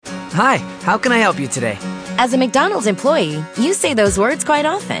Hi, how can I help you today? As a McDonald's employee, you say those words quite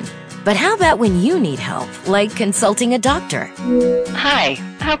often. But how about when you need help, like consulting a doctor? Hi,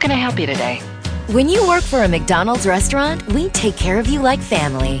 how can I help you today? When you work for a McDonald's restaurant, we take care of you like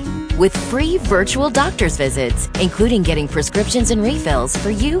family. With free virtual doctor's visits, including getting prescriptions and refills for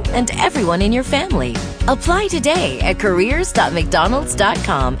you and everyone in your family. Apply today at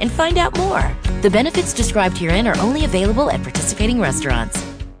careers.mcdonalds.com and find out more. The benefits described herein are only available at participating restaurants.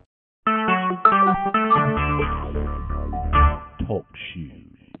 Talk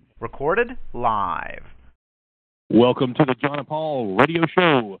shoes. Recorded live. Welcome to the John and Paul Radio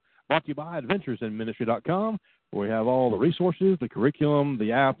Show, brought to you by AdventuresInMinistry.com, where we have all the resources, the curriculum,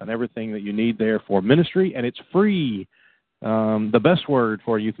 the app, and everything that you need there for ministry, and it's free. The best word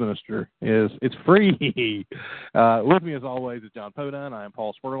for a youth minister is it's free. With me, as always, is John Podine. I am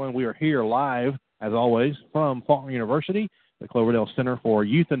Paul Sperlin. We are here live, as always, from Faulkner University, the Cloverdale Center for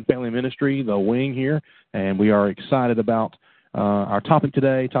Youth and Family Ministry, the wing here, and we are excited about our topic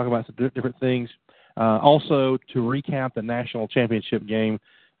today, talk about some different things. Also, to recap the national championship game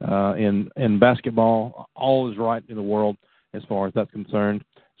in basketball, all is right in the world as far as that's concerned.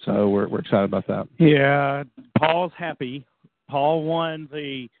 So we're excited about that. Yeah, Paul's happy. Paul won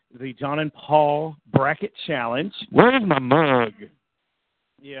the John and Paul Bracket Challenge. Where's my mug?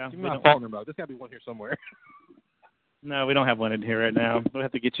 Yeah. Give me my Faulkner mug. There's got to be one here somewhere. No, we don't have one in here right now. We'll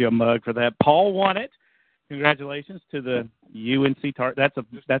have to get you a mug for that. Paul won it. Congratulations to the UNC That's a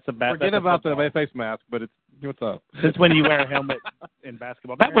bad. Forget about the face mask, but it's what's up. Since when do you wear a helmet in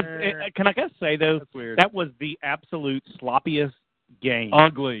basketball? That was. Can I just say though? That's weird. That was the absolute sloppiest game.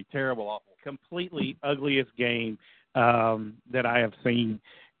 Ugly, terrible, awful, completely ugliest game that I have seen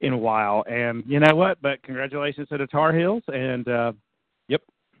in a while. And you know what? But congratulations to the Tar Heels and yep,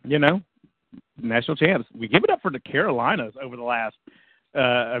 you know, national champs. We give it up for the Carolinas over the last.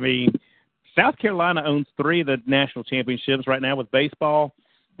 I mean. South Carolina owns 3 of the national championships right now with baseball,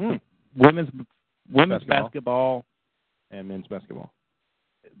 women's basketball, and men's basketball.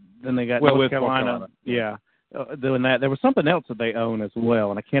 Then they got North Carolina. Yeah, doing that. There was something else that they own as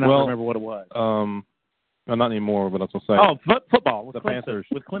well, and I cannot remember what it was. Well, not anymore, but I was going to say. Oh, football with the Clemson, Panthers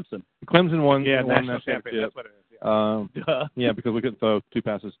with Clemson. Clemson won. Yeah, won national championship. That's what it is. Yeah, because we couldn't throw 2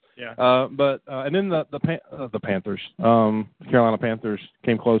 passes. Yeah. But and then the Panthers, Carolina Panthers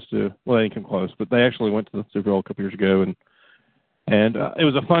came close to. Well, they didn't come close, but they actually went to the Super Bowl a couple years ago, and it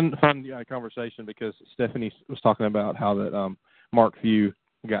was a fun conversation because Stephanie was talking about how that Mark Few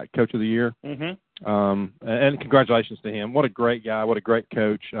got Coach of the Year. Mm-hmm. And congratulations to him. What a great guy. What a great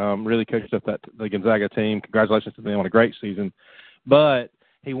coach. Really coached up the Gonzaga team. Congratulations to them on a great season. But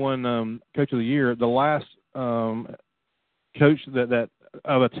he won Coach of the Year. The last coach that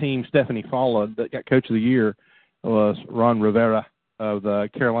of a team Stephanie followed that got Coach of the Year was Ron Rivera of the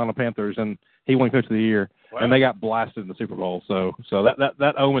Carolina Panthers, and he won Coach of the Year. Wow. And they got blasted in the Super Bowl. So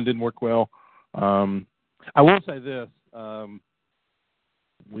that omen didn't work well. I will say this.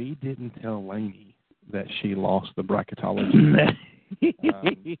 We didn't tell Lainey that she lost the bracketology.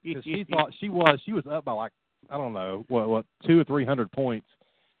 Because she thought she was up by like, I don't know, what 200 or 300 points.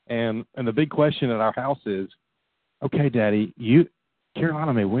 And the big question at our house is, okay, Daddy,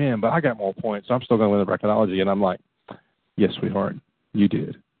 Carolina may win, but I got more points, so I'm still going to win the bracketology. And I'm like, yes, sweetheart, you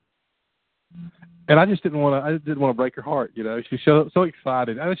did. And I just didn't want to break her heart. You know, she's so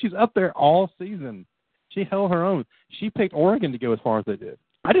excited. I mean, she's up there all season. She held her own. She picked Oregon to go as far as they did.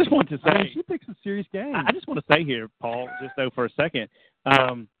 I just want to say she picked some serious games. I just want to say here, Paul, just though for a second,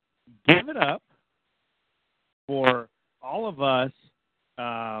 give it up for all of us.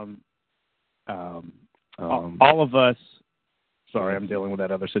 All of us. Sorry, I'm dealing with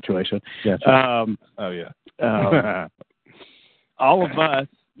that other situation. Yeah. All of us.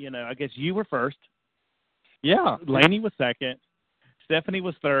 You know, I guess you were first. Yeah. Lainey was second. Stephanie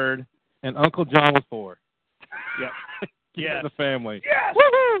was third, and Uncle John was fourth. Yep. Yeah, the family. Yes!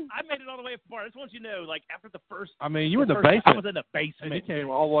 Woo-hoo! I made it all the way up far. I just want you to know, like, after the first... I mean, you were in the basement. I was in the basement. And you came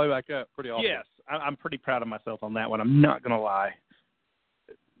all the way back up. Pretty awesome. Yes. I'm pretty proud of myself on that one. I'm not going to lie.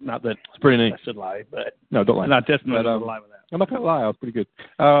 Not that it's pretty neat. I should lie, but... No, don't lie. Not just going to lie with that. I'm not going to lie. I was pretty good.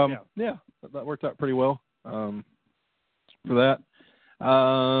 Yeah, that worked out pretty well for that.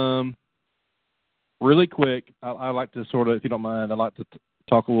 Really quick, I like to sort of, if you don't mind, I'd like to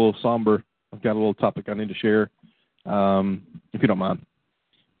talk a little somber. I've got a little topic I need to share. If you don't mind,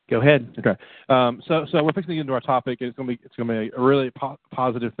 go ahead. Okay. So we're fixing to get into our topic. It's going to be a really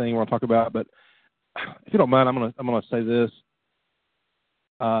positive thing we're going to talk about. But if you don't mind, I'm going to say this.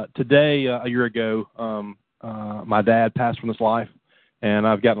 Today, a year ago, my dad passed from this life, and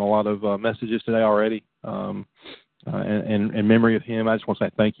I've gotten a lot of messages today already. in memory of him, I just want to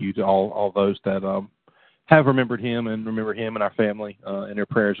say thank you to all those that have remembered him and remember him and our family in their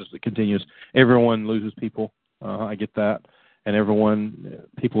prayers as it continues. Everyone loses people. I get that. And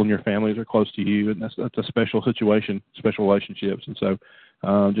people in your families are close to you, and that's a special situation, special relationships. And so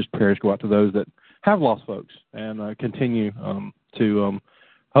just prayers go out to those that have lost folks and continue to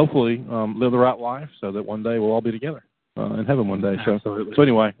hopefully live the right life so that one day we'll all be together in heaven one day. So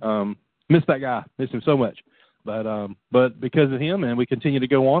anyway, miss that guy. Miss him so much. But because of him, and we continue to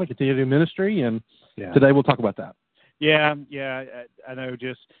go on and continue to do ministry, and today we'll talk about that. Yeah, I know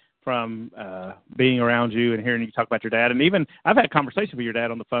just from being around you and hearing you talk about your dad, and even I've had conversations with your dad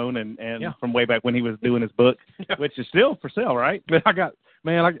on the phone, and from way back when he was doing his book, which is still for sale, right? But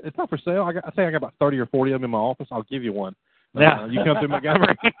it's not for sale. I think I got about 30 or 40 of them in my office. I'll give you one. You come through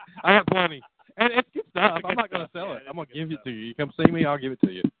Montgomery. I got plenty. And it's good stuff. I'm not going to sell it. I'm going to give it to you. You come see me, I'll give it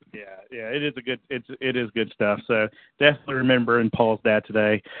to you. Yeah, it is good stuff. So definitely remembering Paul's dad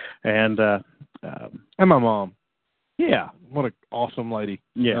today, and my mom. Yeah, what an awesome lady.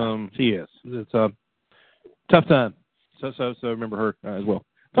 Yeah, she is. It's a tough time. So remember her as well.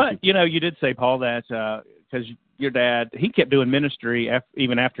 But you did say, Paul, that because your dad, he kept doing ministry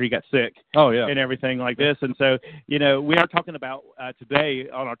even after he got sick. Oh, yeah. And everything like this. And so, we are talking about today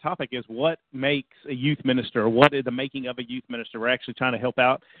on our topic is what makes a youth minister, what is the making of a youth minister. We're actually trying to help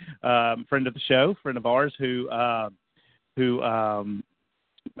out friend of the show, friend of ours who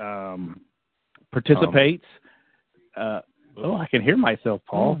participates. I can hear myself,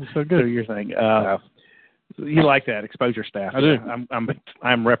 Paul. Oh, so good. So you're saying you like that exposure staff? I do.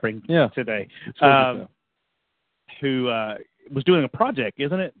 I'm repping today. Who was doing a project,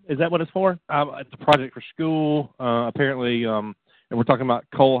 isn't it? Is that what it's for? It's a project for school, apparently, and we're talking about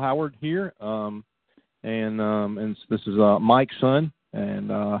Cole Howard here, and this is Mike's son,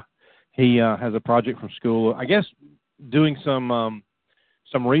 and he has a project from school. I guess doing some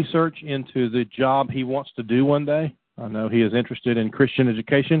research into the job he wants to do one day. I know he is interested in Christian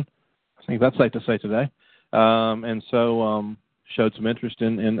education. I think that's safe to say today, and so showed some interest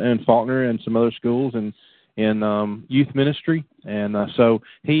in Faulkner and some other schools and in youth ministry, and so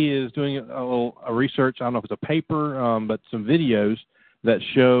he is doing a research. I don't know if it's a paper, but some videos that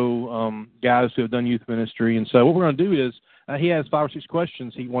show guys who have done youth ministry. And so what we're going to do is he has 5 or 6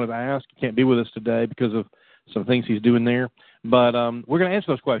 questions he wanted to ask. He can't be with us today because of some things he's doing there, but we're going to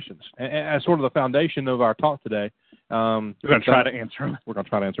answer those questions as sort of the foundation of our talk today. We're going to try to answer them. We're going to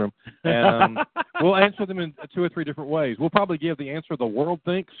try to answer them, and we'll answer them in 2 or 3 different ways. We'll probably give the answer the world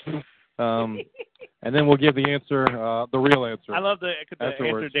thinks. And then we'll give the answer, the real answer. I love the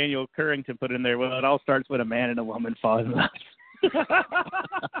answer Daniel Currington put in there. Well, it all starts with a man and a woman falling in love.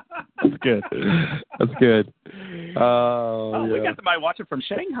 That's good. That's good. We got somebody watching from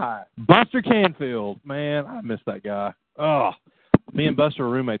Shanghai. Buster Canfield. Man, I miss that guy. Oh, me and Buster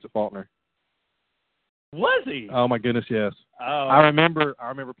were roommates at Faulkner. Was he? Oh, my goodness, yes. Oh. I remember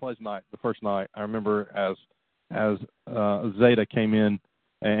Plays night, the first night. I remember as Zeta came in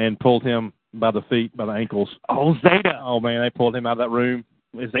and pulled him by the feet, by the ankles. Oh, Zeta! Oh, man, they pulled him out of that room.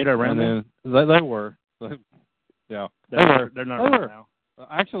 Is Zeta around then? They were. Yeah. They're not around now.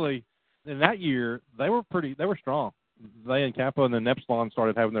 Actually, in that year, they were strong. They and Kappa and then Epsilon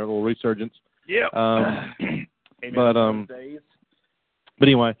started having their little resurgence. Yeah. But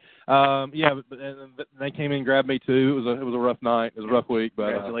anyway, but they came in and grabbed me too. It was a rough night. It was a rough week.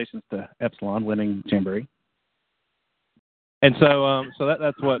 But congratulations to Epsilon winning Jamboree. And so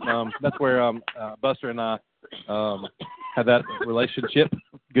that's where Buster and I had that relationship.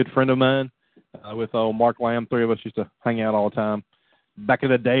 Good friend of mine with old Mark Lamb. 3 of us used to hang out all the time back in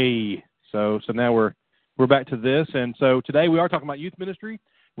the day. So now we're back to this. And so today we are talking about youth ministry.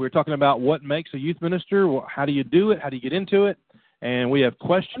 We're talking about what makes a youth minister. How do you do it? How do you get into it? And we have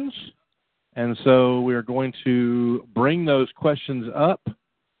questions. And so we are going to bring those questions up. If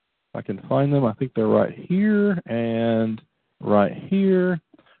I can find them. I think they're right here and right here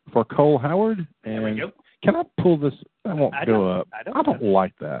for Cole Howard. And there we go. Can I pull this? I won't go up. I don't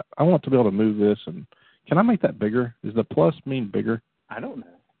like that. I want to be able to move this. And can I make that bigger? Does the plus mean bigger? I don't know.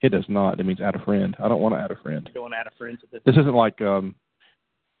 It does not. It means add a friend. I don't want to add a friend. You don't want to add a friend to this? This isn't like the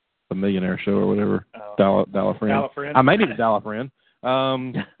Millionaire Show or whatever. Dollar friend. I may need a dollar friend.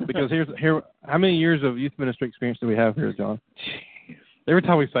 Because here. How many years of youth ministry experience do we have here, John? Every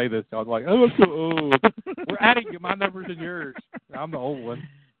time we say this, I was like, oh, I'm so old. We're adding my numbers and yours. I'm the old one.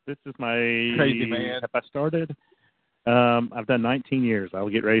 This is my crazy man. Have I started? I've done 19 years. I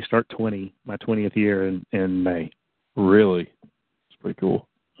will get ready to start my 20th year in May. Really? It's pretty cool.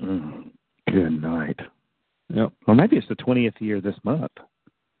 Good night. Yep. Well, maybe it's the 20th year this month.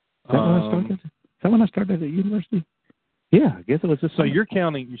 Is that when I started? Is that when I started at university? Yeah, I guess it was just So you're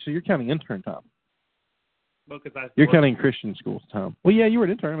counting intern time. well, You're counting Christian school time. Well, yeah, you were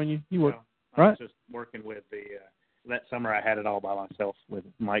an intern. I mean, you were, I right? was just working with the that summer. I had it all by myself with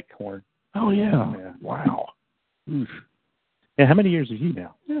Mike Horn. Oh, yeah. Yeah. Wow. Oof. Yeah, how many years have you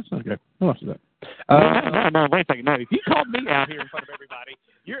now? Yeah, that's okay. How much is that? No, wait a second. No, if you called me out here in front of everybody,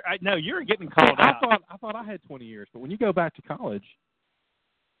 you're getting called out. I thought I had 20 years, but when you go back to college,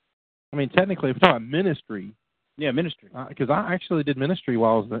 I mean, technically, if we're talking about ministry. Yeah, ministry. Because I actually did ministry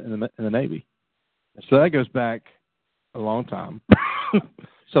while I was in the Navy. So that goes back a long time.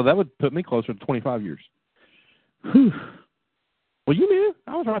 So that would put me closer to 25 years. Whew. Well, you knew.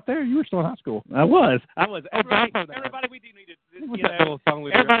 I was right there. You were still in high school. I was. Everybody, we do need to.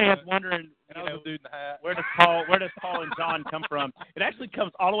 Everybody is wondering. Dude in the hat. Where does Paul and John come from? It actually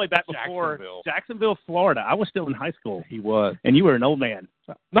comes all the way back before Jacksonville, Florida. I was still in high school. He was, and you were an old man.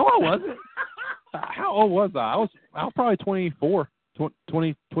 No, I wasn't. How old was I? I was probably 24,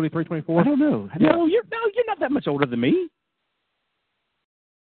 20, 23, 24. I don't know. Yeah. No, you're not that much older than me.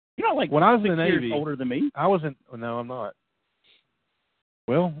 You're not like when I was in the 6 years Navy. Older than me. I wasn't. No, I'm not.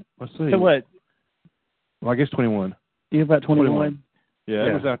 Well, let's see. So what? Well, I guess 21. You're about 21. Yeah,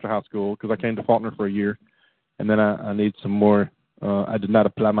 it was after high school because I came to Faulkner for a year, and then I need some more. I did not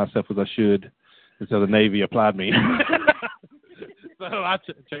apply myself as I should, and so the Navy applied me. So I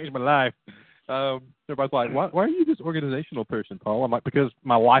changed my life. Everybody's like, why are you this organizational person, Paul? I'm like, because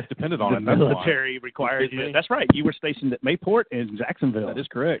my life depended on it. The military required you. That's right. You were stationed at Mayport in Jacksonville. That is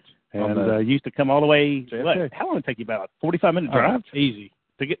correct. And you used to come all the way. How long did it take you? About a 45-minute drive? Easy.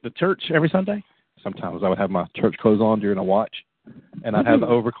 To get to church every Sunday? Sometimes I would have my church clothes on during a watch, and I'd have the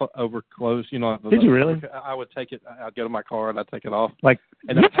overclothes. You know. Did you really? I would take it. I'd go to my car and I'd take it off. Like,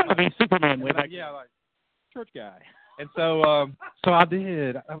 and you're trying to be Superman with yeah, like church guy. And so I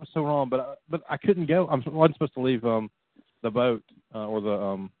did. I was so wrong, but I couldn't go. I wasn't supposed to leave the boat or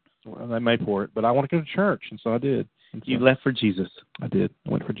the Mayport, but I want to go to church, and so I did. So you left for Jesus. I did. I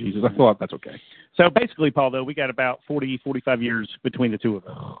went for Jesus. I thought that's okay. So basically, Paul, though, we got about 40, 45 years between the two of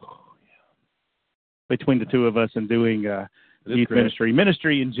us. Between the two of us and doing youth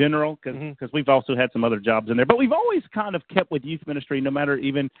ministry in general, because we've also had some other jobs in there. But we've always kind of kept with youth ministry, no matter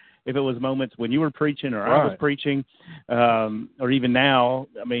even if it was moments when you were preaching or I was preaching, or even now.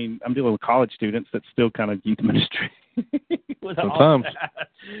 I mean, I'm dealing with college students that's still kind of youth ministry. Sometimes.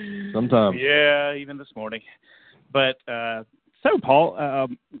 Yeah, even this morning. But so, Paul,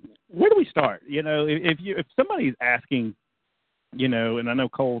 where do we start? You know, if somebody's asking, you know, and I know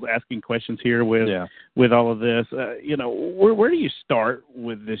Cole's asking questions here with all of this, you know, where do you start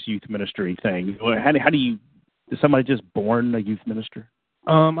with this youth ministry thing? How do you, is somebody just born a youth minister?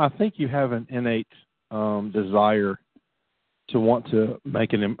 I think you have an innate desire to want to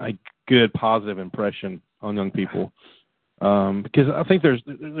make a good, positive impression on young people. Because I think there's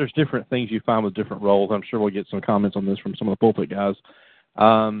different things you find with different roles. I'm sure we'll get some comments on this from some of the pulpit guys.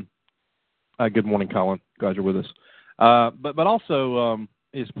 Good morning, Colin. Glad you're with us. But also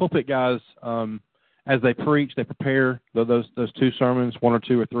is pulpit guys, as they preach, they prepare those two sermons, 1 or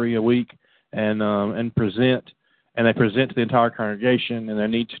 2 or 3 a week, and present, and they present to the entire congregation, and they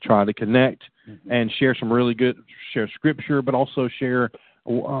need to try to connect and share scripture, but also share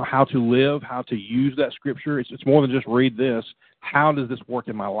how to live, how to use that scripture. It's more than just read this. How does this work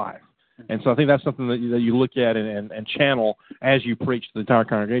in my life? And so I think that's something that you look at and channel as you preach to the entire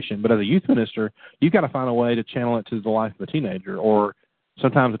congregation. But as a youth minister, you've got to find a way to channel it to the life of a teenager or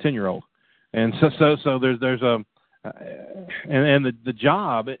sometimes a 10-year-old. And so there's the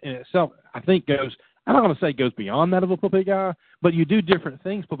job in itself, I think goes, I'm not going to say goes beyond that of a pulpit guy, but you do different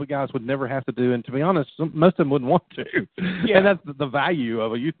things pulpit guys would never have to do. And to be honest, most of them wouldn't want to. Yeah. And that's the value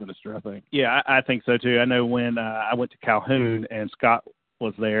of a youth minister, I think. Yeah, I think so too. I know when I went to Calhoun and Scott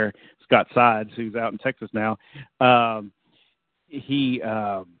was there, Scott Sides, who's out in Texas now, one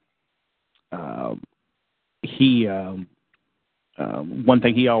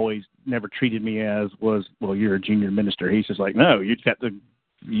thing he always never treated me as was, well, you're a junior minister. He's just like, no, you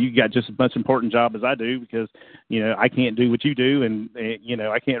got just as much important job as I do, because, you know, I can't do what you do, and you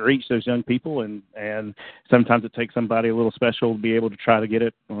know, I can't reach those young people, and sometimes it takes somebody a little special to be able to try to get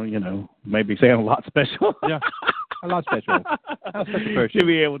it, or, you know, maybe saying a lot special. Yeah. A lot special. To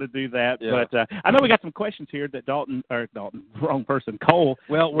be able to do that. Yeah. But I know we got some questions here that wrong person, Cole.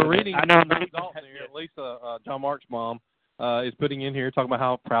 Well, we're reading. I know Dalton here. Lisa, John Mark's mom, is putting in here talking about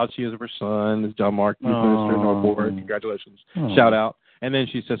how proud she is of her son. Is John Mark, youth minister in Northport. Congratulations. Shout out. And then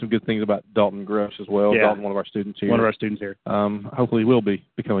she said some good things about Dalton Gross as well. Yeah. Dalton, one of our students here. Hopefully he will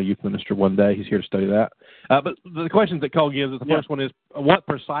become a youth minister one day. He's here to study that. But the questions that Cole gives us, the first one is, what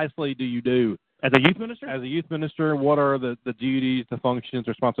precisely do you do As a youth minister? As a youth minister, what are the duties, the functions,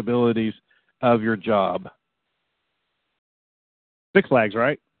 responsibilities of your job? Six Flags,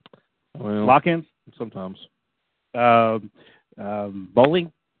 right? Well, Lock-ins? Sometimes.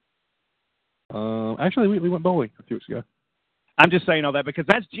 Bowling? Actually, we went bowling a few weeks ago. I'm just saying all that because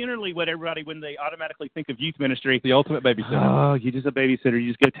that's generally what everybody, when they automatically think of youth ministry. The ultimate babysitter. Oh, you're just a babysitter. You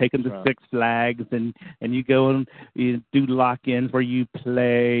just go take them to Right. Six Flags and you go and you do lock-ins where you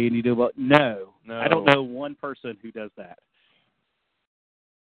play and you do what? No. I don't know one person who does that.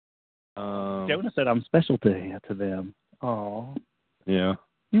 Jonah said I'm special to them. Oh. Yeah,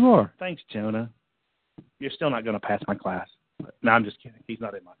 you are. Thanks, Jonah. You're still not going to pass my class. No, I'm just kidding. He's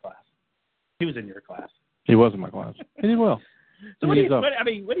not in my class. He was in your class. He was in my class. He did well. So what do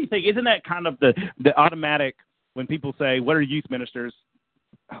you think? Isn't that kind of the automatic when people say, what are youth ministers?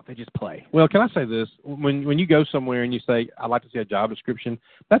 Oh, they just play. Well, can I say this? When you go somewhere and you say, I'd like to see a job description,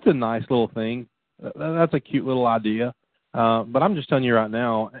 that's a nice little thing. That's a cute little idea. But I'm just telling you right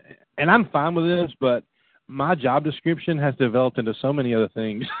now, and I'm fine with this, but my job description has developed into so many other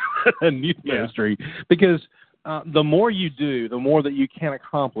things in youth ministry because the more you do, the more that you can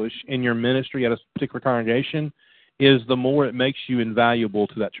accomplish in your ministry at a particular congregation is the more it makes you invaluable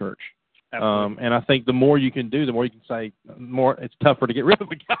to that church. And I think the more you can do, the more you can say, more it's tougher to get rid of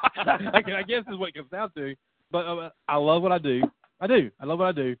a guy. I guess is what it comes down to. But I love what I do. I love what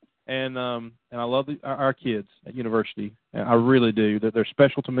I do. And I love our kids at university. I really do. They're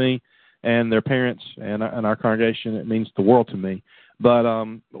special to me. And their parents and our congregation, it means the world to me. But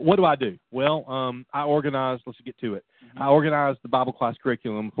what do I do? Well, I organize. Let's get to it. I organize the Bible class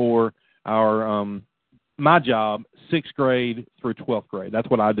curriculum for our my job, 6th grade through 12th grade. That's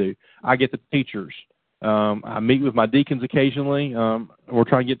what I do. I get the teachers. I meet with my deacons occasionally. We're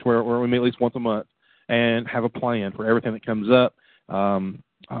trying to get to where we meet at least once a month and have a plan for everything that comes up.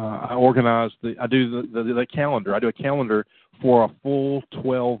 I organize I do the calendar. I do a calendar for a full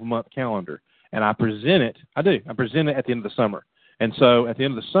 12-month calendar, and I present it. I present it at the end of the summer. And so at the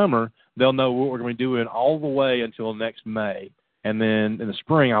end of the summer, they'll know what we're going to be doing all the way until next May. And then in the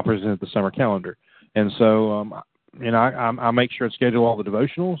spring, I'll present the summer calendar. And so, I make sure to schedule all the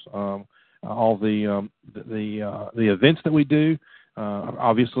devotionals, all the events that we do,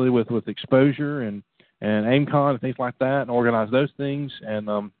 obviously with exposure and AIMCON and things like that, and organize those things.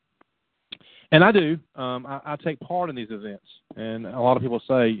 And I do. I take part in these events. And a lot of people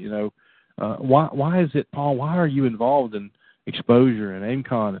say, why is it, Paul, why are you involved in exposure and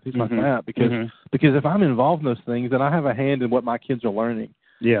AIMCON and things like that? Because if I'm involved in those things, then I have a hand in what my kids are learning.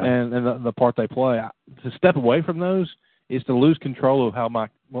 Yeah. And the part they play. To step away from those is to lose control of how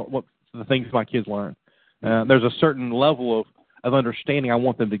what the things my kids learn. There's a certain level of understanding I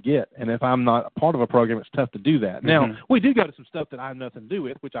want them to get. And if I'm not a part of a program, it's tough to do that. Now, we do go to some stuff that I have nothing to do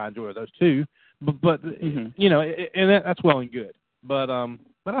with, which I enjoy those too. But and that's well and good. But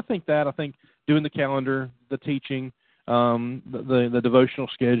I think doing the calendar, the teaching, the devotional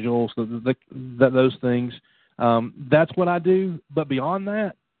schedules, those things, that's what I do. But beyond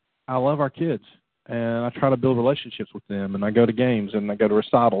that, I love our kids. And I try to build relationships with them. And I go to games, and I go to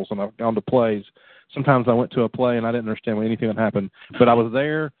recitals, and I've gone to plays. Sometimes I went to a play, and I didn't understand anything that happened. But I was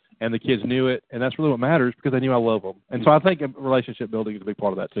there, and the kids knew it, and that's really what matters because they knew I love them. And so I think relationship building is a big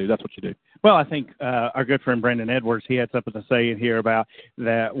part of that, too. That's what you do. Well, I think our good friend Brandon Edwards, he had something to say in here about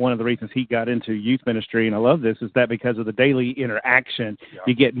that one of the reasons he got into youth ministry, and I love this, is that because of the daily interaction,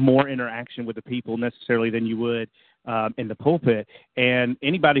 you get more interaction with the people necessarily than you would in the pulpit. And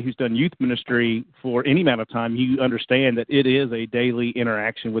anybody who's done youth ministry for any amount of time, you understand that it is a daily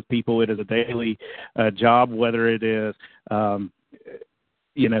interaction with people. It is a daily job, whether it is, a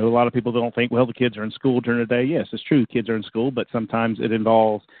lot of people don't think, well, the kids are in school during the day. Yes, it's true. Kids are in school, but sometimes it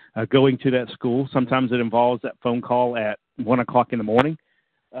involves going to that school. Sometimes it involves that phone call at 1 o'clock in the morning.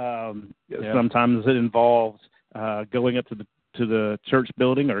 Sometimes it involves going up to the church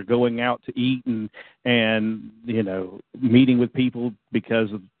building or going out to eat and meeting with people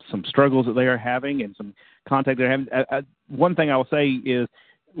because of some struggles that they are having and some contact they're having. One thing I will say is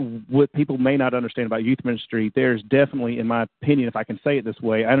what people may not understand about youth ministry, there's definitely, in my opinion, if I can say it this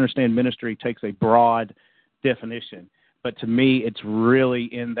way, I understand ministry takes a broad definition. But to me, it's really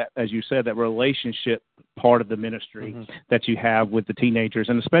in that, as you said, that relationship part of the ministry that you have with the teenagers.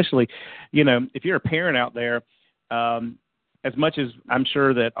 And especially, if you're a parent out there, as much as I'm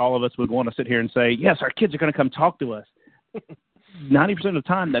sure that all of us would want to sit here and say, yes, our kids are going to come talk to us, 90% of the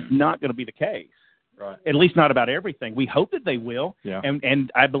time, that's not going to be the case. Right. At least not about everything. We hope that they will. Yeah.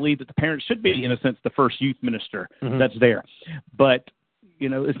 And I believe that the parents should be, in a sense, the first youth minister that's there. But,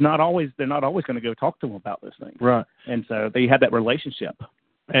 they're not always going to go talk to them about those things. Right. And so they have that relationship.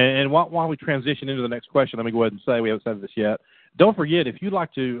 And while we transition into the next question, let me go ahead and say, we haven't said this yet, don't forget, if you'd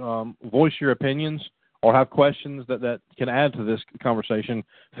like to voice your opinions or have questions that can add to this conversation,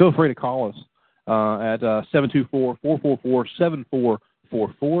 feel free to call us at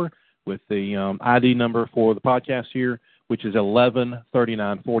 724-444-7444 with the ID number for the podcast here, which is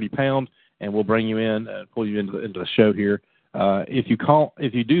 113940#, and we'll bring you in and pull you into the show here. If you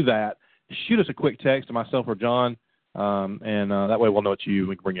do that, shoot us a quick text to myself or John, and that way we'll know it's you.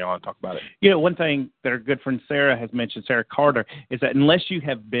 We can bring you on and talk about it. You know, one thing that our good friend Sarah has mentioned, Sarah Carter, is that unless you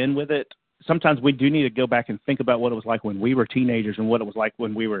have been with it, sometimes we do need to go back and think about what it was like when we were teenagers and what it was like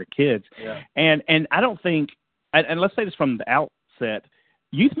when we were kids. Yeah. And I don't think, and let's say this from the outset,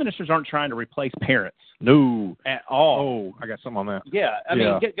 youth ministers aren't trying to replace parents. No. At all. Oh, I got something on that. Yeah. I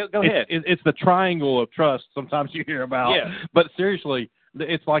mean, go ahead. It's the triangle of trust sometimes you hear about. Yeah. But seriously,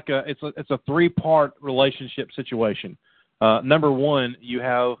 it's like it's a three-part relationship situation. Number one, you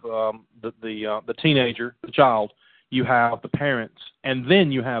have the teenager, the child. You have the parents, and then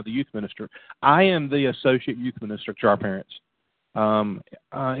you have the youth minister. I am the associate youth minister to our parents.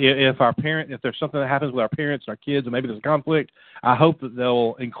 If there's something that happens with our parents and our kids, and maybe there's a conflict, I hope that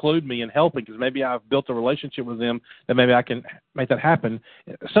they'll include me in helping, because maybe I've built a relationship with them that maybe I can make that happen.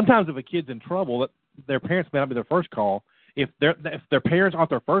 Sometimes if a kid's in trouble, their parents may not be their first call. If their parents aren't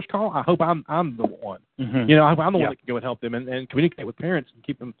their first call, I hope I'm the one. Mm-hmm. You know, I'm the one that can go and help them and communicate with parents and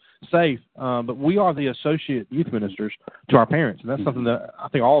keep them safe. But we are the associate youth ministers to our parents, and that's something that I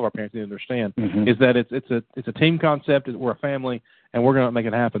think all of our parents need to understand. Mm-hmm. Is that it's a team concept. We're a family, and we're going to make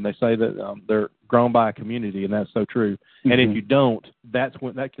it happen. They say that they're grown by a community, and that's so true. Mm-hmm. And if you don't, that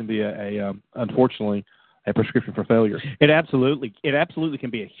can be unfortunately a prescription for failure. It absolutely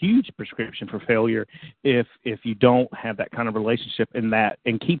can be a huge prescription for failure if you don't have that kind of relationship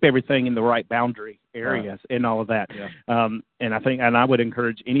and keep everything in the right boundary areas and all of that. Yeah. And I would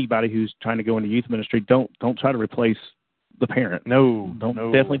encourage anybody who's trying to go into youth ministry, don't try to replace the parent.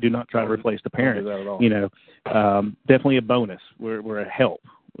 Definitely do not try to replace the parent. Don't do that at all. You know, definitely a bonus. We're a help.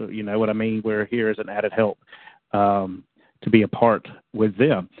 You know what I mean? We're here as an added help to be a part with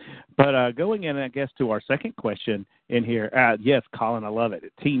them. But going in, I guess, to our second question in here, yes, Colin, I love it.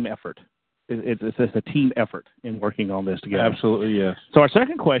 A team effort. It's a team effort in working on this together. Absolutely, yes. So our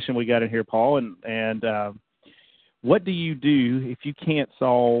second question we got in here, Paul, and what do you do if you can't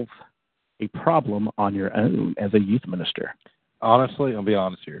solve a problem on your own as a youth minister? Honestly, I'll be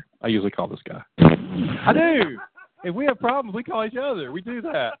honest here. I usually call this guy. I do. If we have problems, we call each other. We do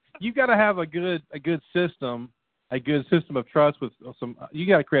that. You've got to have a good system. A good system of trust with some. You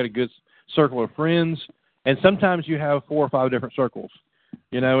got to create a good circle of friends, and sometimes you have 4 or 5 different circles,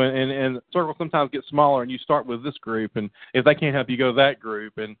 you know, and circles sometimes get smaller, and you start with this group, and if they can't help you, go to that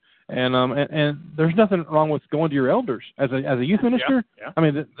group, and there's nothing wrong with going to your elders as a youth minister. Yeah. I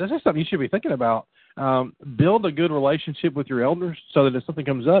mean, this is something you should be thinking about. Build a good relationship with your elders so that if something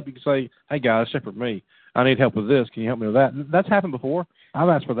comes up, you can say, "Hey guys, shepherd me. I need help with this. Can you help me with that?" That's happened before. I've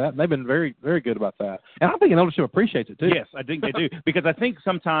asked for that, and they've been very, very good about that. And I think an eldership appreciates it, too. Yes, I think they do. Because I think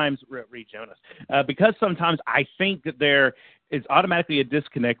sometimes, read Jonas, because sometimes I think that there is automatically a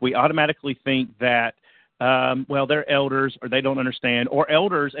disconnect. We automatically think that, they're elders or they don't understand. Or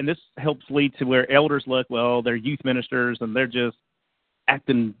elders, and this helps lead to where elders look, they're youth ministers and they're just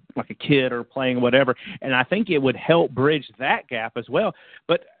acting like a kid or playing whatever. And I think it would help bridge that gap as well.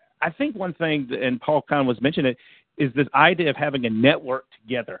 But I think one thing, and Paul kind of was mentioning it, is this idea of having a network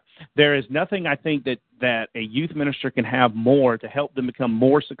together. There is nothing I think that a youth minister can have more to help them become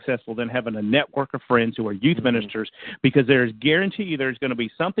more successful than having a network of friends who are youth ministers, because there's guarantee there's going to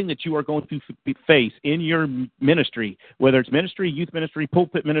be something that you are going to face in your ministry, whether it's ministry, youth ministry,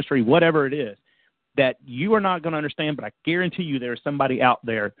 pulpit ministry, whatever it is, that you are not going to understand, but I guarantee you there's somebody out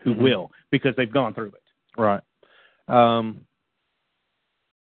there who will, because they've gone through it. Right.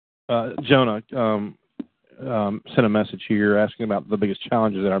 Jonah sent a message here asking about the biggest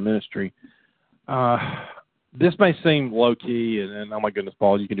challenges in our ministry. This may seem low-key, and oh my goodness,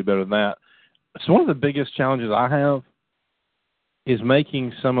 Paul, you can do better than that. So one of the biggest challenges I have is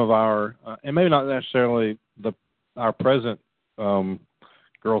making some of our, and maybe not necessarily our present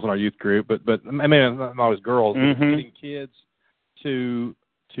girls in our youth group, but maybe not always girls, but getting kids to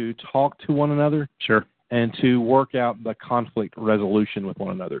talk to one another. Sure. And to work out the conflict resolution with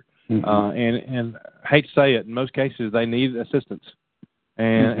one another. And I hate to say it, in most cases they need assistance.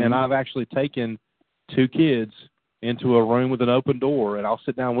 And I've actually taken 2 kids into a room with an open door, and I'll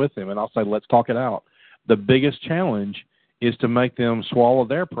sit down with them and I'll say, let's talk it out. The biggest challenge is to make them swallow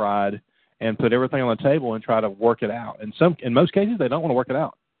their pride and put everything on the table and try to work it out. And in most cases, they don't want to work it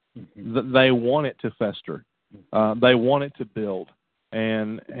out. They want it to fester. They want it to build.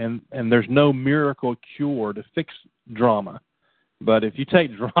 and there's no miracle cure to fix drama. But if you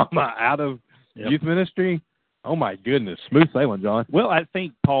take drama out of youth ministry, oh my goodness, smooth sailing, John. Well, I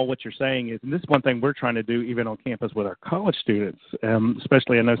think, Paul, what you're saying is, and this is one thing we're trying to do even on campus with our college students,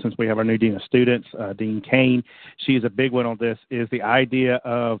 especially I know since we have our new dean of students, Dean Kane, she is a big one on this, is the idea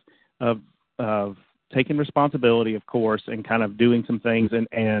of taking responsibility, of course, and kind of doing some things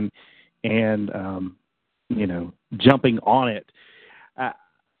and jumping on it.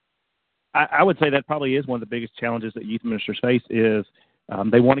 I would say that probably is one of the biggest challenges that youth ministers face is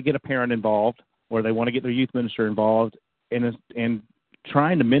they want to get a parent involved or they want to get their youth minister involved and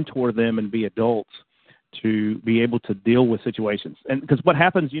trying to mentor them and be adults to be able to deal with situations. And because what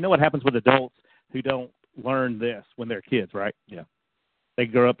happens with adults who don't learn this when they're kids, right? Yeah. They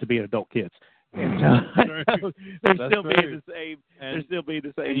grow up to be adult kids. And they're still being the same. They're still being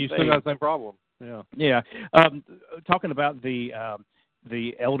the same. And you still got the same problem. Yeah. Yeah. Talking about the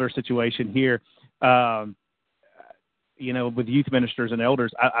elder situation here, with youth ministers and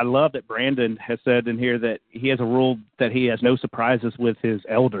elders, I love that Brandon has said in here that he has a rule that he has no surprises with his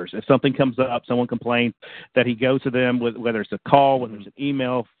elders. If something comes up, someone complains, that he goes to them with whether it's a call, whether it's an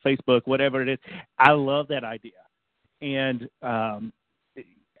email, Facebook, whatever it is. I love that idea, and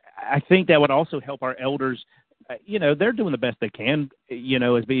I think that would also help our elders. They're doing the best they can,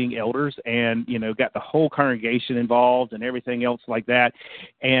 as being elders and, got the whole congregation involved and everything else like that.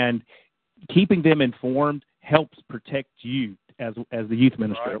 And keeping them informed helps protect you as the youth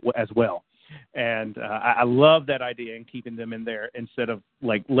minister as well. And I love that idea and keeping them in there instead of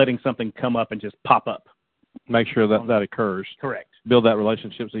like letting something come up and just pop up. Make sure that occurs. Correct. Build that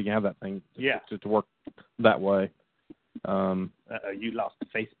relationship so you can have that thing to work that way. You lost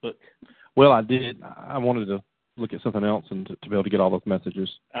Facebook. Well, I did. I wanted to look at something else and to be able to get all those messages.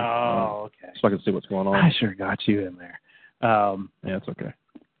 Oh, okay. So I can see what's going on. I sure got you in there. Yeah, it's okay.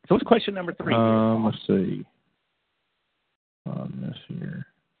 So what's question number 3? Let's see. On this here.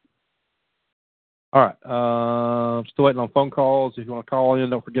 All right. Still waiting on phone calls. If you want to call in,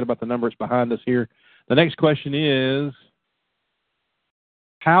 don't forget about the numbers behind us here. The next question is,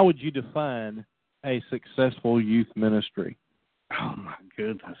 how would you define a successful youth ministry? Oh, my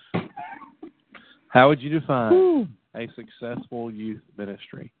goodness. How would you define a successful youth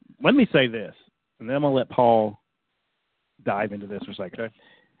ministry? Let me say this, and then I'm going to let Paul dive into this for a second. Okay.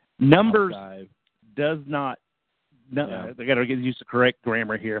 Numbers does not, they got to use the correct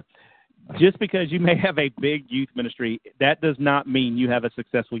grammar here. Just because you may have a big youth ministry, that does not mean you have a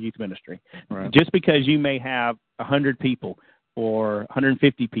successful youth ministry. Right. Just because you may have 100 people or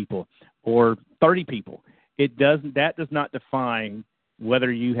 150 people or 30 people, that does not define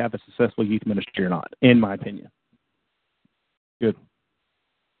whether you have a successful youth ministry or not, in my opinion. Good.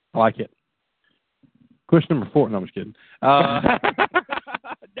 I like it. Question number 4. No, I'm just kidding.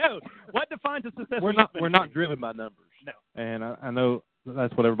 No. What defines a successful youth ministry? We're not driven by numbers. No. And I know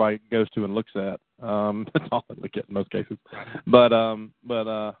that's what everybody goes to and looks at. That's all they look at in most cases. But I'm going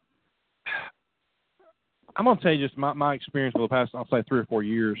to tell you just my experience for the past, I'll say 3 or 4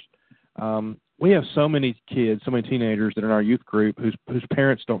 years. We have so many kids, so many teenagers that are in our youth group whose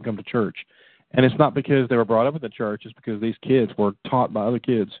parents don't come to church. And it's not because they were brought up in the church. It's because these kids were taught by other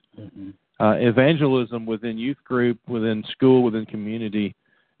kids. Mm-hmm. Evangelism within youth group, within school, within community,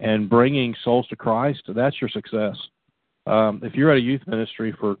 and bringing souls to Christ, that's your success. If you're at a youth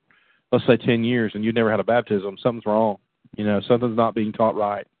ministry for, let's say, 10 years and you've never had a baptism, something's wrong. Something's not being taught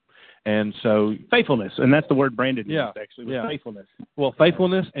right. And so faithfulness, and that's the word Brandon used, actually, faithfulness. Well,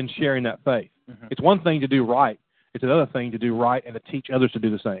 faithfulness and sharing that faith. Mm-hmm. It's one thing to do right. It's another thing to do right and to teach others to do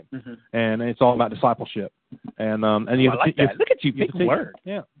the same. Mm-hmm. And it's all about discipleship. And you I like that. Look at you, big word.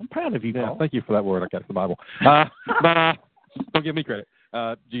 Yeah, I'm proud of you, Paul. Thank you for that word. I got it from the Bible. Don't give me credit.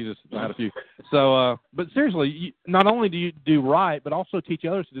 Jesus, I had a few. So, but seriously, not only do you do right, but also teach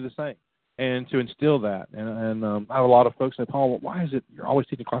others to do the same and to instill that. And I have a lot of folks say, Paul, why is it you're always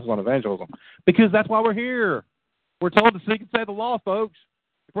teaching classes on evangelism? Because that's why we're here. We're told to seek and save the lost, folks.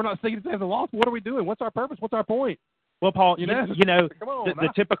 If we're not seeking to save the lost, what are we doing? What's our purpose? What's our point? Well, Paul, the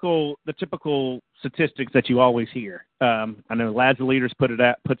typical statistics that you always hear. I know Lads of Leaders puts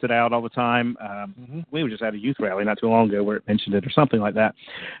it out all the time. We were just at a youth rally not too long ago where it mentioned it or something like that.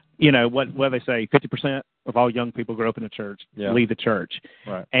 What they say, 50% of all young people grow up in a church, leave the church.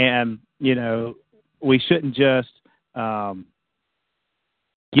 Right. And, we shouldn't just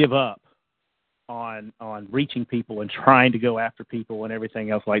give up on reaching people and trying to go after people and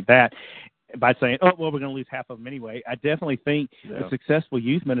everything else like that by saying, we're going to lose half of them anyway. I definitely think a successful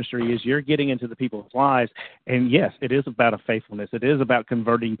youth ministry is you're getting into the people's lives. And yes, it is about a faithfulness. It is about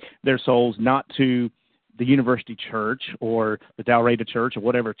converting their souls, not to the university church or the Dalrata church or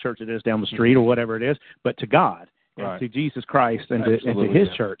whatever church it is down the street or whatever it is, but to God. And to Jesus Christ and to His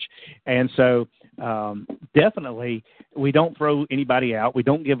church. And so definitely we don't throw anybody out. We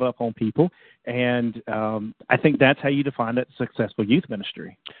don't give up on people. And I think that's how you define a successful youth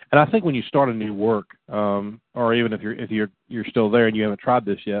ministry. And I think when you start a new work, or even if you're still there and you haven't tried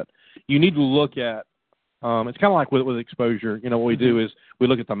this yet, you need to look at it's kind of like with exposure. You know, what we do is we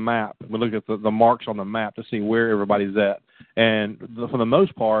look at the map. We look at the marks on the map to see where everybody's at. And for the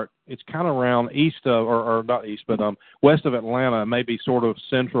most part, it's kind of around east of, or not east, but west of Atlanta, maybe sort of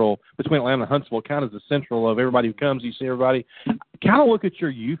central, between Atlanta and Huntsville, kind of the central of everybody who comes. You see everybody. Kind of look at your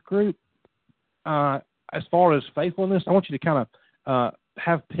youth group. As far as faithfulness, I want you to kind of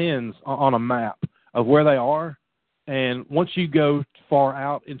have pins on a map of where they are. And once you go far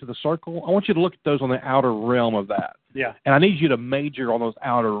out into the circle, I want you to look at those on the outer realm of that. Yeah. And I need you to major on those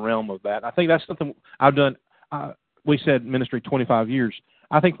outer realm of that. I think that's something I've done. We said ministry 25 years.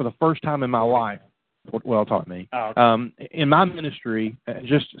 I think for the first time in my life, well, taught me, in my ministry,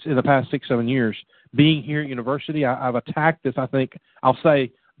 just in the past 6-7 years, being here at university, I've attacked this, I think, I'll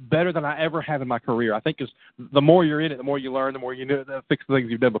say, better than I ever have in my career. I think because the more you're in it, the more you learn, the more you know, fix the things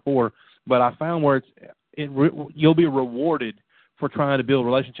you've done before. But I found where you'll be rewarded for trying to build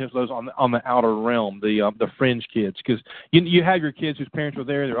relationships with those on the outer realm, the fringe kids, because you have your kids whose parents are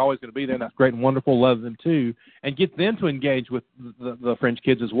there, they're always going to be there, and that's great and wonderful, love them too, and get them to engage with the fringe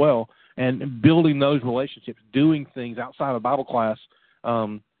kids as well, and building those relationships, doing things outside of Bible class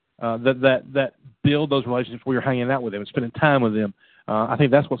that build those relationships where you're hanging out with them and spending time with them. I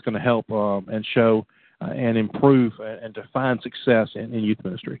think that's what's going to help and show and improve and define success in youth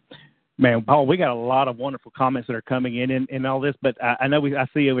ministry. Man, Paul, we got a lot of wonderful comments that are coming in all this, but I know I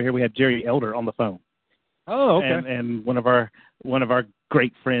see over here we have Jerry Elder on the phone. Oh, okay. And one of our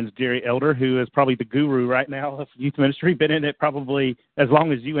great friends, Jerry Elder, who is probably the guru right now of youth ministry, been in it probably as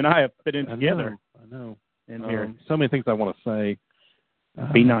long as you and I have been in together. I know. In here, so many things I want to say.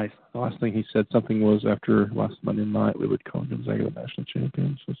 Be nice. The last thing he said something was after last Monday night we would call Gonzaga the national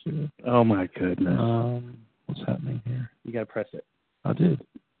champions. Oh my goodness. What's happening here? You got to press it. I did.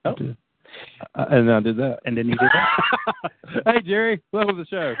 Oh. I did. And I did that. And then you did that. Hey, Jerry. Welcome to the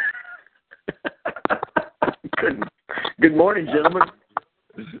show. Good morning, gentlemen.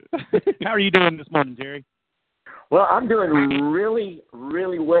 How are you doing this morning, Jerry? Well, I'm doing really,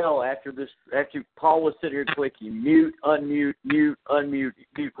 really well after Paul was sitting here clicking mute, unmute, mute, unmute.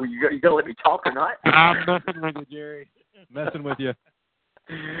 Are you going to let me talk or not? I'm messing with you, Jerry. Messing with you.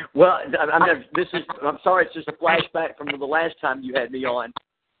 Well, I'm sorry, it's just a flashback from the last time you had me on.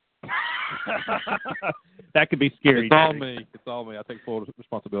 That could be scary. It's all me. I take full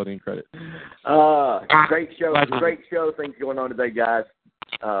responsibility and credit. Great show. Great show. Things going on today, guys.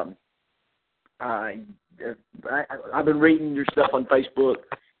 I've been reading your stuff on Facebook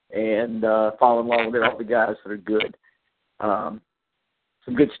and following along with all the guys that are good. Some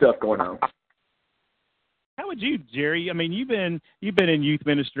good stuff going on. How would you, Jerry? I mean, you've been in youth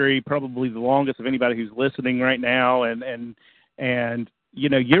ministry probably the longest of anybody who's listening right now, and you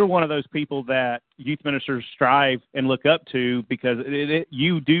know, you're one of those people that youth ministers strive and look up to because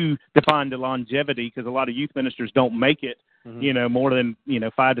you do define the longevity, because a lot of youth ministers don't make it, you know, more than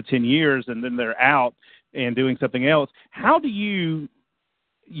 5 to 10 years, and then they're out and doing something else. How do you've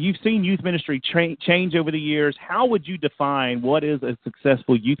seen youth ministry change over the years. How would you define what is a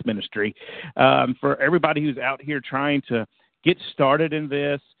successful youth ministry for everybody who's out here trying to get started in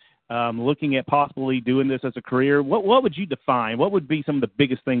this, looking at possibly doing this as a career? What would you define? What would be some of the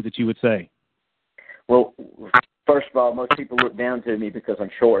biggest things that you would say? Well, first of all, most people look down to me because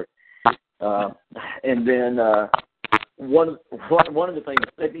I'm short. And then one of the things,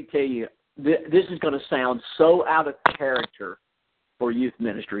 let me tell you, this is going to sound so out of character for youth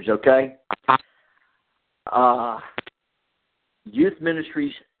ministries, okay? Youth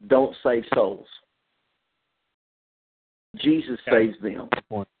ministries don't save souls. Jesus saves them.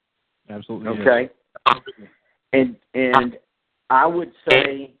 Absolutely. Okay? And I would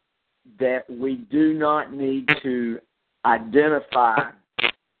say that we do not need to identify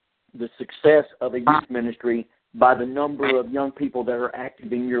the success of a youth ministry by the number of young people that are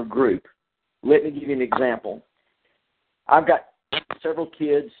active in your group. Let me give you an example. I've got several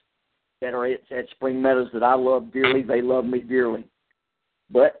kids that are at Spring Meadows that I love dearly. They love me dearly.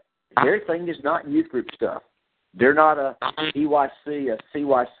 But their thing is not youth group stuff. They're not a EYC, a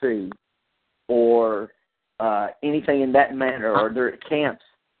CYC, or anything in that manner, or they're at camps.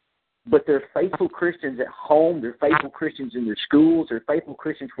 But they're faithful Christians at home. They're faithful Christians in their schools. They're faithful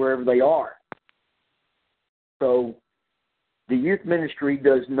Christians wherever they are. So the youth ministry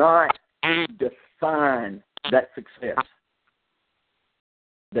does not define that success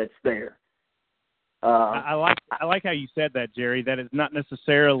that's there. I like how you said that, Jerry. That is not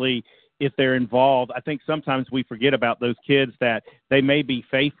necessarily if they're involved. I think sometimes we forget about those kids, that they may be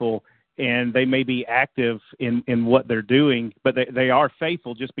faithful and they may be active in what they're doing, but they are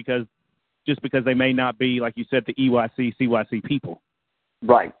faithful just because they may not be, like you said, the EYC, CYC people.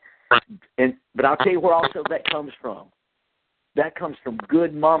 Right. But I'll tell you where also that comes from. That comes from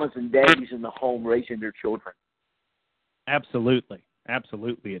good mamas and daddies in the home raising their children. Absolutely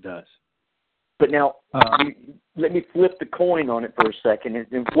it does. But now, let me flip the coin on it for a second.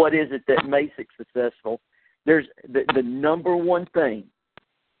 And what is it that makes it successful? There's the number one thing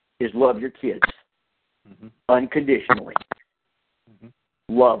is love your kids unconditionally.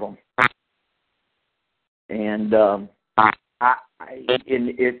 Love them. And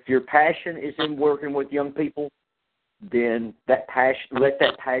if your passion is in working with young people, then let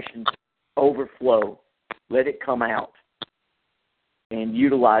that passion overflow. Let it come out and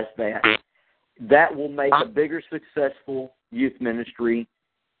utilize that. That will make a bigger successful youth ministry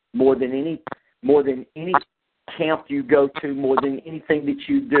more than any camp you go to, more than anything that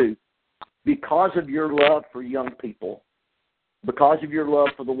you do. Because of your love for young people, because of your love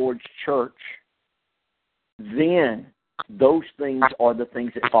for the Lord's church, then those things are the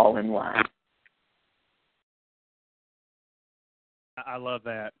things that fall in line. I love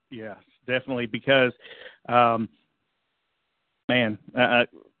that. Yes, definitely, because,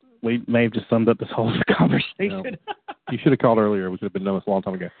 we may have just summed up this whole conversation. No. You should have called earlier. We could have been done this a long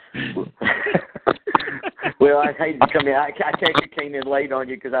time ago. Well, I hate to come in. I came in late on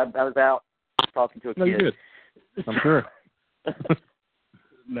you because I was out talking to a kid. No, you're good. I'm sure.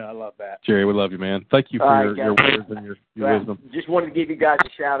 No, I love that. Jerry, we love you, man. Thank you for your words and your wisdom. Just wanted to give you guys a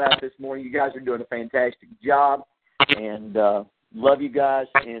shout-out this morning. You guys are doing a fantastic job, and love you guys.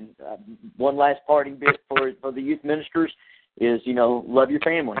 And one last parting bit for the youth ministers is, love your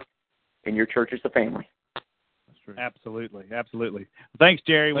family, and your church is the family. That's true. Absolutely. Thanks,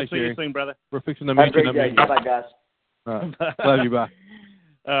 Jerry. We'll see you soon, brother. We're fixing to mention them. Bye-bye, guys. Love you, bye.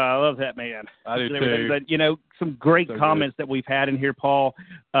 I love that, man. I do too. But, some great comments good. that we've had in here, Paul.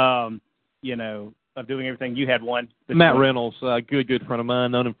 Of doing everything. You had one. Matt Reynolds, a good friend of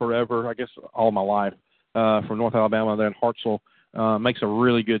mine, known him forever, I guess all my life, from North Alabama there in Hartselle, makes a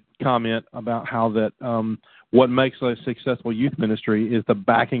really good comment about how that what makes a successful youth ministry is the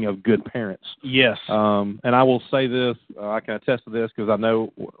backing of good parents. Yes. And I will say this, I can attest to this because I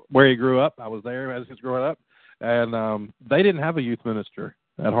know where he grew up. I was there as he was growing up. And they didn't have a youth minister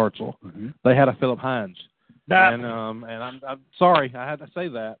at Hartselle. Mm-hmm. They had a Philip Hines. And I'm sorry I had to say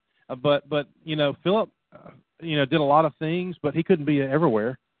that. But Philip, did a lot of things, but he couldn't be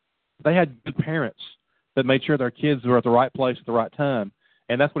everywhere. They had good parents that made sure their kids were at the right place at the right time.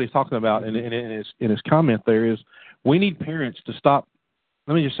 And that's what he's talking about in his comment there is we need parents to stop.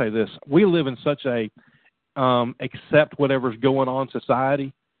 Let me just say this. We live in such a accept whatever's going on in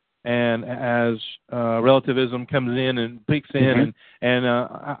society. And as relativism comes in and peeks in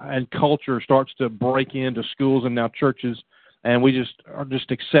and culture starts to break into schools and now churches, and we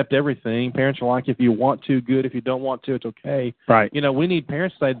just accept everything. Parents are like, if you want to, good. If you don't want to, it's okay. Right. We need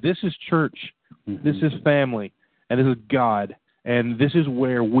parents to say, this is church, this is family, and this is God, and this is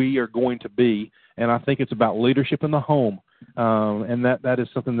where we are going to be. And I think it's about leadership in the home, and that is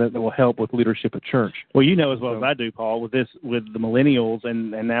something that will help with leadership at church. Well, as well as I do, Paul, with the millennials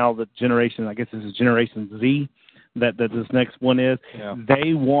and now the generation, I guess this is Generation Z, that this next one is. Yeah.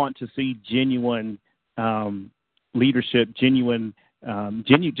 They want to see genuine leadership, genuineness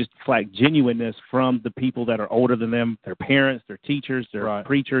from the people that are older than them, their parents, their teachers, their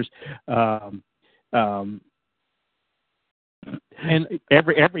preachers, and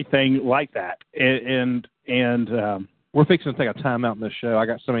everything like that. And we're fixing to take a time out in this show. I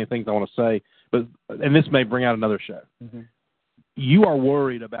got so many things I want to say, and this may bring out another show. Mm-hmm. You are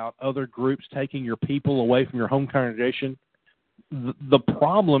worried about other groups taking your people away from your home congregation. The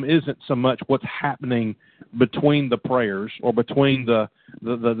problem isn't so much what's happening between the prayers or between the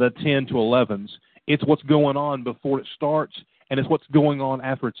 10 to 11s. It's what's going on before it starts, and it's what's going on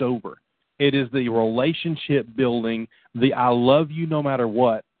after it's over. It is the relationship building, the I love you no matter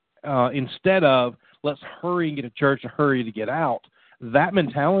what, instead of let's hurry and get to church and hurry to get out. That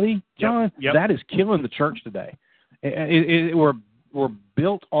mentality, John, that is killing the church today. We're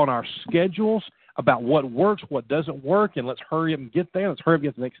built on our schedules about what works, what doesn't work, and let's hurry up and get there. Let's hurry up and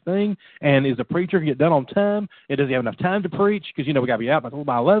get the next thing. And is the preacher going to get done on time? And does he have enough time to preach? Because, we got to be out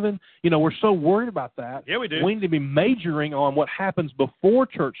by 11. We're so worried about that. Yeah, we do. We need to be majoring on what happens before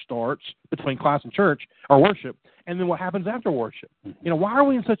church starts, between class and church, or worship, and then what happens after worship? Why are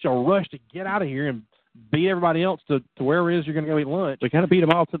we in such a rush to get out of here and beat everybody else to wherever it is you're going to go eat lunch? We got to beat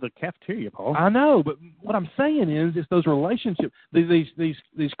them all to the cafeteria, Paul. I know, but what I'm saying is, it's those relationships. I'm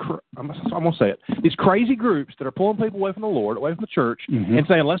going to say it. These crazy groups that are pulling people away from the Lord, away from the church, and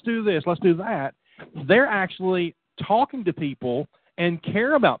saying, let's do this, let's do that. They're actually talking to people and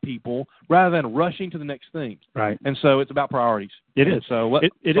care about people rather than rushing to the next thing. Right. And so it's about priorities. It is. So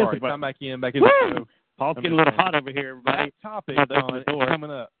it is. Come back in the show. Paul's getting a little hot over here, everybody. That topic is coming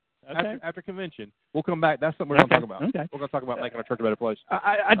up. Okay. After convention, we'll come back. That's something we're going to talk about. Okay. We're going to talk about making our church a better place.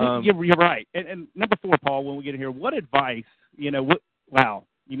 I think you're right. And number 4, Paul, when we get in here, what advice, wow,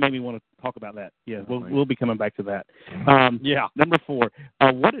 you made me want to talk about that. Yeah, we'll be coming back to that. Number 4,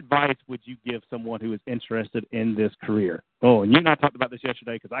 what advice would you give someone who is interested in this career? Oh, and you and I talked about this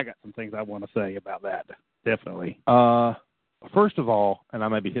yesterday because I got some things I want to say about that. Definitely. First of all, and I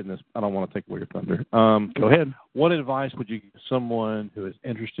may be hitting this, I don't want to take away your thunder. Go ahead. What advice would you give someone who is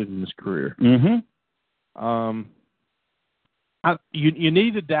interested in this career? You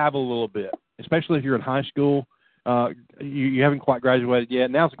need to dabble a little bit, especially if you're in high school. You haven't quite graduated yet.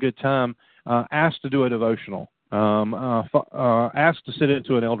 Now's a good time. Ask to do a devotional. Ask to sit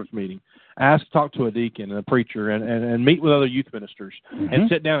into an elders meeting. Ask to talk to a deacon and a preacher and meet with other youth ministers and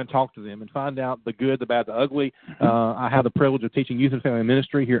sit down and talk to them and find out the good, the bad, the ugly. I have the privilege of teaching youth and family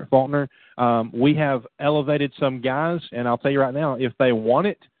ministry here at Faulkner. We have elevated some guys, and I'll tell you right now, if they want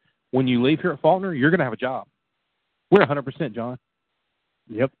it, when you leave here at Faulkner, you're going to have a job. We're 100%, John.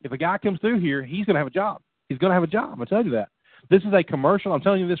 Yep. If a guy comes through here, he's going to have a job. He's going to have a job. I'll tell you that. This is a commercial. I'm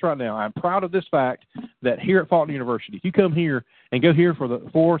telling you this right now. I'm proud of this fact that here at Faulkner University, if you come here and go here for the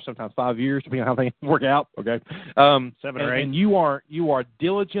 4, sometimes 5 years, depending on how things work out, okay, 7 or 8, and you are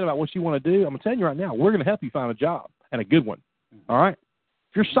diligent about what you want to do, I'm telling you right now, we're going to help you find a job, and a good one. All right?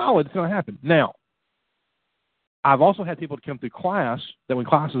 If you're solid, it's going to happen. Now, I've also had people to come through class that when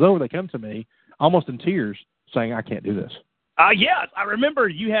class is over, they come to me almost in tears saying, I can't do this. Yes, I remember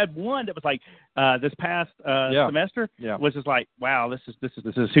you had one that was like this past semester was just like, wow, this is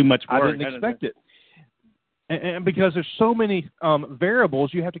too much work. I didn't expect it, and because there's so many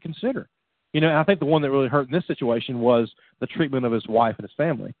variables you have to consider. I think the one that really hurt in this situation was the treatment of his wife and his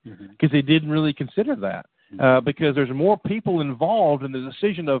family, because he didn't really consider that because there's more people involved in the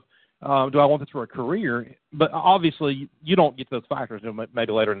decision of do I want this for a career? But obviously you don't get to those factors until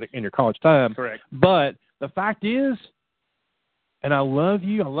maybe later in your college time. Correct. But the fact is, and I love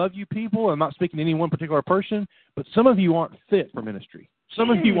you people. I'm not speaking to any one particular person, but some of you aren't fit for ministry. Some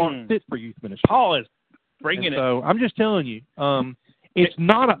of you aren't fit for youth ministry. Paul is bringing it. So I'm just telling you, it's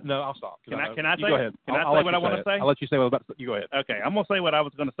not no, I'll stop. Can I say? Go ahead. Can I say what I want to say? I'll let you say what I was about to say. You go ahead. Okay, I'm going to say what I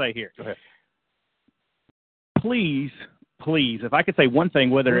was going to say here. Go ahead. Please, if I could say one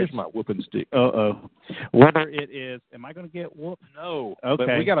thing, whether Where's it's my whooping stick? Whether it is, am I going to get whooped? No. Okay.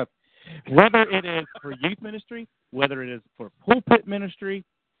 But we got to. Whether it is for youth ministry, whether it is for pulpit ministry,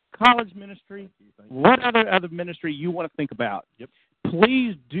 college ministry, what other ministry you want to think about,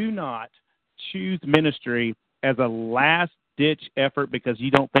 please do not choose ministry as a last-ditch effort because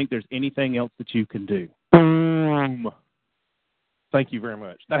you don't think there's anything else that you can do. Boom. Thank you very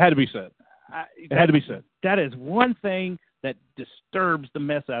much. That had to be said. It had to be said. That is one thing that disturbs the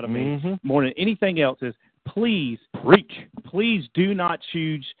mess out of me more than anything else is please preach. Please do not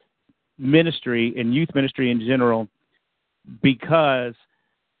choose ministry and youth ministry in general because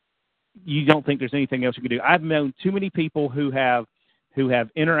you don't think there's anything else you can do. I've known too many people who have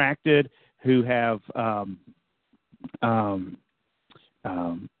interacted, who have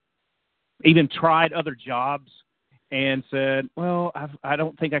even tried other jobs and said, well, I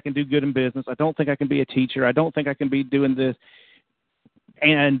don't think I can do good in business. I don't think I can be a teacher. I don't think I can be doing this.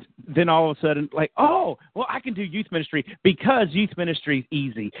 And then all of a sudden, like, oh, well, I can do youth ministry because youth ministry is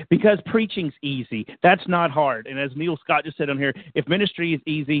easy, because preaching's easy. That's not hard. And as Neil Scott just said on here, if ministry is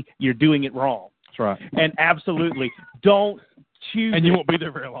easy, you're doing it wrong. That's right. And absolutely, don't choose and you won't be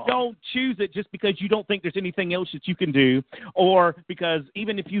there very long. Don't choose it just because you don't think there's anything else that you can do, or because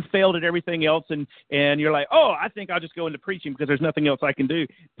even if you failed at everything else and you're like, oh, I think I'll just go into preaching because there's nothing else I can do.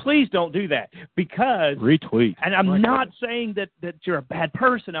 Please don't do that because retweet. And I'm not saying that you're a bad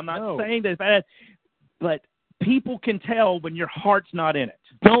person. I'm not saying that it's bad, but people can tell when your heart's not in it.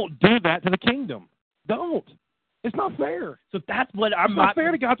 Don't do that to the kingdom. Don't. It's not fair. So that's what it's not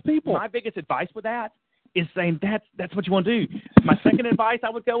fair to God's people. My biggest advice with that is saying that's what you want to do. My second advice I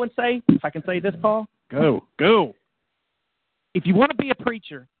would go and say, if I can say this, Paul. Go. If you want to be a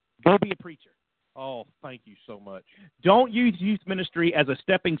preacher, go be a preacher. Oh, thank you so much. Don't use youth ministry as a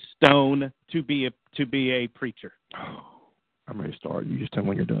stepping stone to be a preacher. I'm ready to start. You just tell me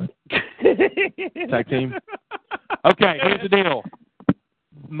when you're done. Tag team. Okay, here's the deal.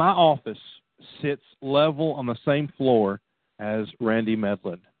 My office sits level on the same floor as Randy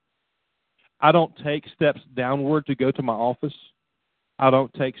Medlin. I don't take steps downward to go to my office. I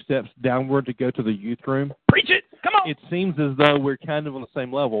don't take steps downward to go to the youth room. Preach it! Come on! It seems as though we're kind of on the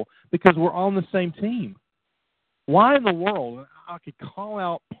same level because we're on the same team. Why in the world? I could call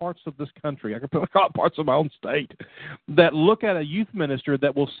out parts of this country. I could call out parts of my own state that look at a youth minister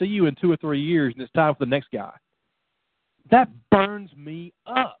that will see you in 2 or 3 years and it's time for the next guy. That burns me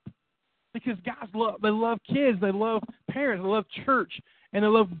up because guys love kids, they love parents, they love church, and they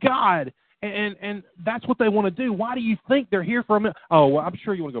love God, and that's what they want to do. Why do you think they're here for a minute? Oh, well, I'm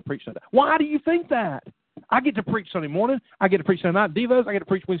sure you want to go preach Sunday. Why do you think that? I get to preach Sunday morning. I get to preach Sunday night Devos. I get to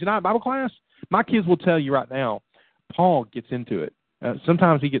preach Wednesday night Bible class. My kids will tell you right now, Paul gets into it.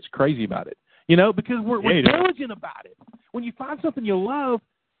 Sometimes he gets crazy about it, because we're diligent about it. When you find something you love,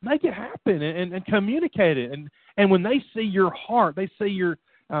 make it happen and communicate it. And when they see your heart, they see your,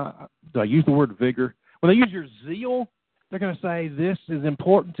 do I use the word vigor? When they use your zeal, they're going to say, this is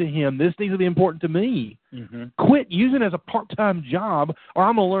important to him. This needs to be important to me. Mm-hmm. Quit using it as a part-time job, or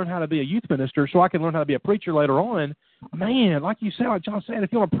I'm going to learn how to be a youth minister so I can learn how to be a preacher later on. Man, like you said, like John said,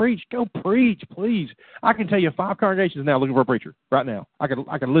 if you want to preach, go preach, please. I can tell you 5 congregations now looking for a preacher right now. I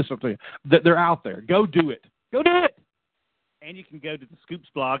can list them to you. They're out there. Go do it. Go do it. And you can go to the Scoops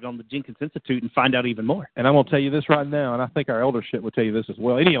blog on the Jenkins Institute and find out even more. And I'm going to tell you this right now, and I think our eldership would tell you this as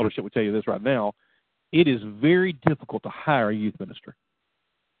well. Any eldership would tell you this right now. It is very difficult to hire a youth minister.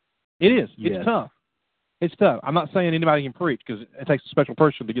 It is. Yes. It's tough. It's tough. I'm not saying anybody can preach because it takes a special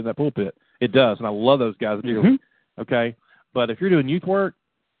person to get in that pulpit. It does, and I love those guys that do. Okay? But if you're doing youth work,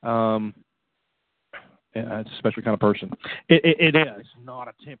 it's a special kind of person. It is. It's not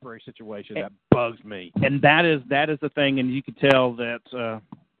a temporary situation. That bugs me. And that is the thing, and you can tell that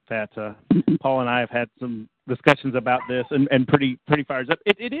Paul and I have had some discussions about this and pretty fires up.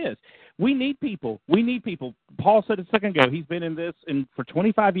 It is. We need people. Paul said a second ago, he's been in this for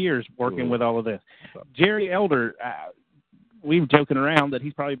 25 years working with all of this. Jerry Elder, we were joking around that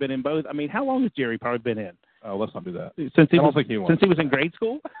he's probably been in both. I mean, how long has Jerry probably been in? Oh, let's not do that. Since he was in grade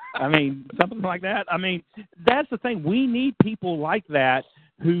school? I mean, something like that. I mean, that's the thing. We need people like that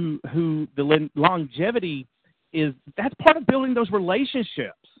who the longevity is, that's part of building those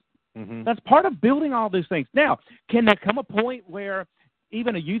relationships. Mm-hmm. That's part of building all these things. Now, can there come a point where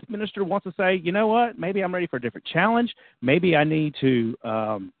even a youth minister wants to say, you know what, maybe I'm ready for a different challenge. Maybe I need to,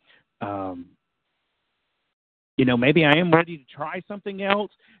 maybe I am ready to try something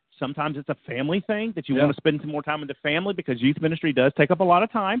else. Sometimes it's a family thing that you want to spend some more time with the family because youth ministry does take up a lot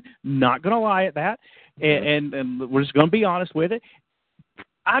of time. Not going to lie at that. Mm-hmm. And we're just going to be honest with it.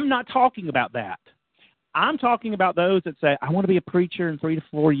 I'm not talking about that. I'm talking about those that say, I want to be a preacher in 3 to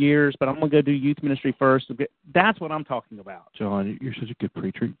 4 years, but I'm going to go do youth ministry first. That's what I'm talking about. John, you're such a good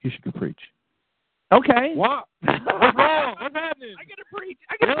preacher. You should go preach. Okay. What? What's wrong? What's happening? I get to preach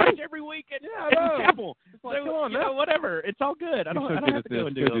every week at chapel. It's like, come on, whatever. It's all good. I don't have to go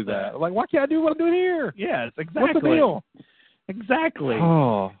and do that. Like, why can't I do what I'm doing here? Yes, exactly. What's the deal? Exactly.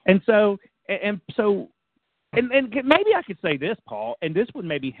 Oh. And maybe I could say this, Paul, and this would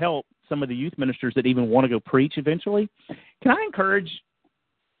maybe help some of the youth ministers that even want to go preach eventually. Can I encourage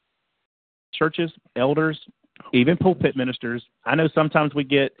churches, elders, even pulpit ministers? I know sometimes we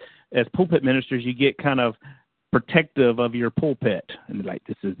get, as pulpit ministers, you get kind of protective of your pulpit. And like,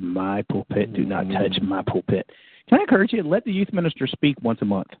 this is my pulpit. Do not touch my pulpit. Can I encourage you to let the youth minister speak once a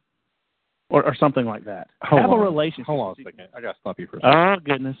month or something like that? Have a relationship. Hold on a second. I got to stop you for a second. Oh,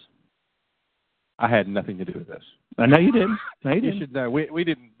 goodness. I had nothing to do with this. I know you didn't. No, you should know. We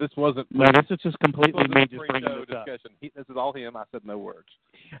didn't. This wasn't. No, this is just completely me just bringing this up. This is all him. I said no words.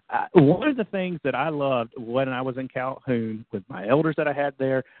 One of the things that I loved when I was in Calhoun with my elders that I had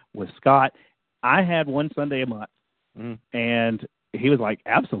there, with Scott, I had one Sunday a month. And he was like,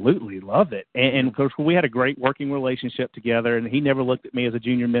 absolutely, love it. And of course, we had a great working relationship together, and he never looked at me as a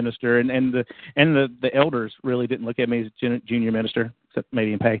junior minister, and the elders really didn't look at me as a junior minister, except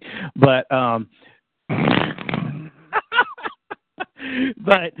maybe in pay. But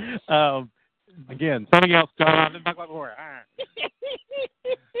again, something else, John. Back before.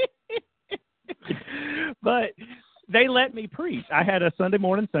 But they let me preach. I had a Sunday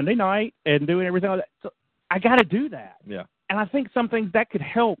morning, Sunday night, and doing everything like that. So I got to do that. Yeah. And I think something that could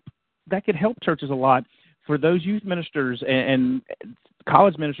help churches a lot for those youth ministers and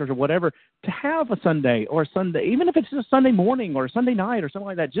college ministers or whatever to have a Sunday or a Sunday, even if it's a Sunday morning or a Sunday night or something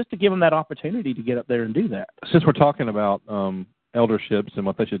like that, just to give them that opportunity to get up there and do that. Since we're talking about elderships and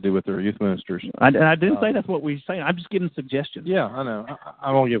what they should do with their youth ministers. I didn't say that's what we're saying. I'm just giving suggestions. Yeah, I know.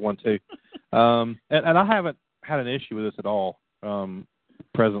 I won't give one too. And I haven't had an issue with this at all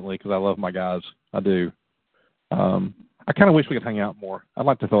presently because I love my guys. I do. I kind of wish we could hang out more. I'd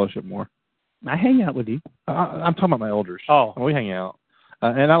like to fellowship more. I hang out with you. I'm talking about my elders. Oh. We hang out.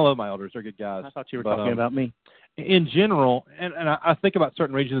 And I love my elders. They're good guys. I thought you were talking about me. In general, and I think about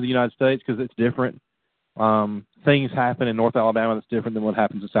certain regions of the United States because it's different. Things happen in North Alabama that's different than what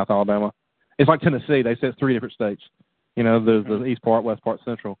happens in South Alabama. It's like Tennessee. They say it's 3 different states. The east part, west part,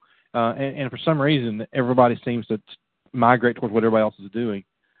 central. And for some reason, everybody seems to migrate towards what everybody else is doing.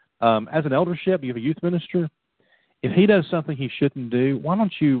 As an eldership, you have a youth minister. If he does something he shouldn't do, why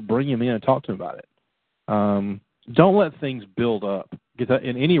don't you bring him in and talk to him about it? Don't let things build up.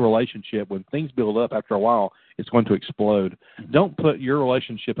 In any relationship, when things build up, after a while, it's going to explode. Mm-hmm. Don't put your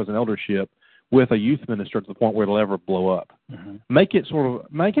relationship as an eldership with a youth minister to the point where it'll ever blow up. Mm-hmm. Make it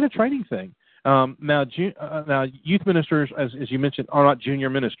a training thing. Now, youth ministers, as you mentioned, are not junior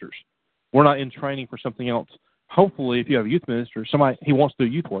ministers. We're not in training for something else. Hopefully, if you have a youth minister, somebody he wants to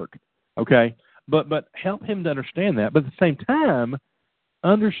do youth work, okay? But help him to understand that. But at the same time,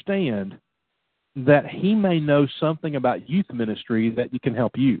 understand that he may know something about youth ministry that can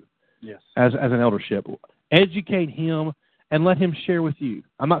help you. Yes. As an eldership. Educate him and let him share with you.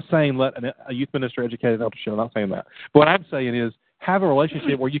 I'm not saying let a youth minister educate an eldership. I'm not saying that. But what I'm saying is have a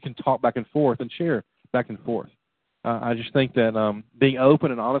relationship where you can talk back and forth and share back and forth. I just think that being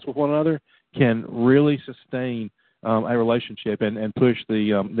open and honest with one another can really sustain a relationship and push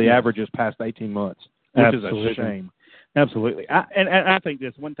the averages past 18 months, which Absolutely. Is a shame. Absolutely. I think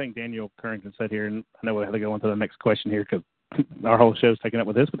this one thing Daniel Currington said here, and I know we have to go on to the next question here because our whole show's taken up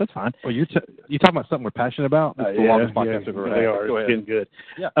with this, but that's fine. Well, you're talking about something we're passionate about? They are. It's getting good.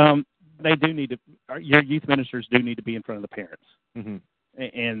 Yeah. They do need to. Your youth ministers do need to be in front of the parents, mm-hmm.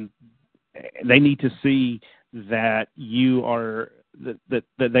 and they need to see that you are that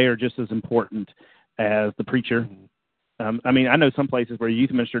they are just as important as the preacher. Mm-hmm. I mean, I know some places where a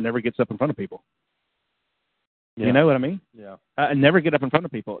youth minister never gets up in front of people. Yeah. You know what I mean? Yeah. Never get up in front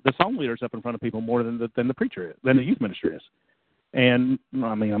of people. The song leader's up in front of people more than the preacher is, than the youth minister is. And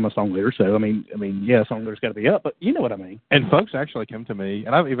I mean, I'm a song leader, so I mean, yeah, song leader's got to be up, but you know what I mean. And folks actually come to me,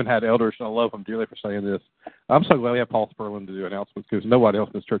 and I've even had elders, and I love them dearly for saying this. I'm so glad we have Paul Spurlin to do announcements because nobody else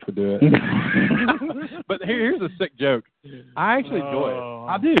in this church would do it. But here's a sick joke. I actually enjoy it.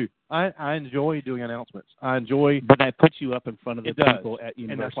 I do. I enjoy doing announcements. But that puts you up in front of the people at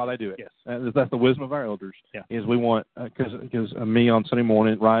university. And that's why they do it. Yes. That's the wisdom of our elders. Yeah. Is we want because me on Sunday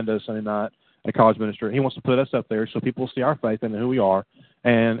morning, Ryan does Sunday night, a college minister. He wants to put us up there so people see our faith and who we are.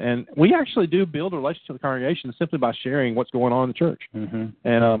 And we actually do build a relationship with the congregation simply by sharing what's going on in the church. Mm-hmm.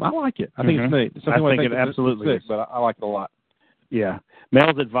 And I like it. I think it's neat. It's I think it absolutely is. But I like it a lot. Yeah.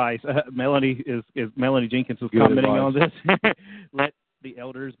 Mel's advice, Melanie Jenkins was commenting on this. Let the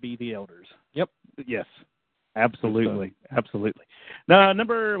elders be the elders. Yep. Yes. Absolutely. Absolutely. Now,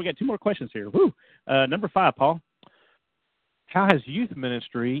 we got 2 more questions here. Woo. Number 5, Paul. How has youth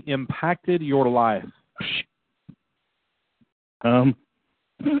ministry impacted your life? We've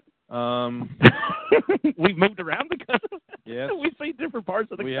moved around because yes. We've seen different parts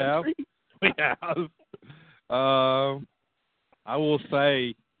of the country. We have. I will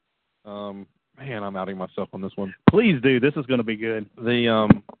say, man, I'm outing myself on this one. Please do. This is going to be good.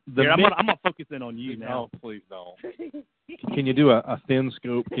 I'm gonna focus in on you now. No, please don't. Can you do a thin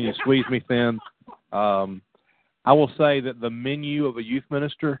scoop? Can you squeeze me thin? I will say that the menu of a youth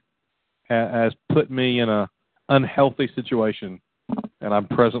minister has put me in an unhealthy situation, and I'm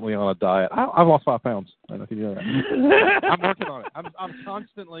presently on a diet. I've lost 5 pounds. I don't know if you know that. I'm working on it. I'm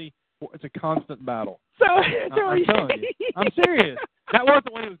constantly. It's a constant battle. I'm telling you. I'm serious. That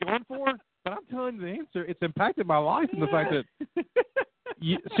wasn't what he was going for, but I'm telling you the answer. It's impacted my life in the fact that,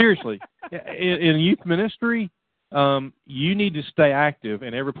 seriously, in youth ministry, you need to stay active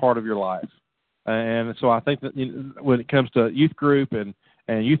in every part of your life. And so I think that when it comes to youth group and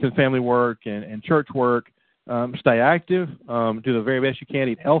youth and family work and church work, stay active, do the very best you can,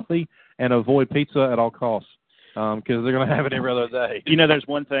 eat healthy, and avoid pizza at all costs because they're going to have it every other day. You know, there's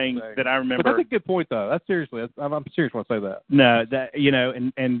one thing that I remember. But that's a good point, though. I'm serious when I say that. No,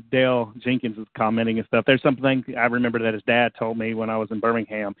 and Dale Jenkins is commenting and stuff. There's something I remember that his dad told me when I was in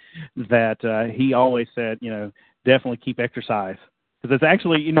Birmingham that he always said, definitely keep exercise. Because it's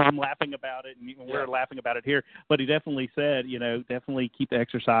actually, I'm laughing about it, and we're laughing about it here. But he definitely said, definitely keep the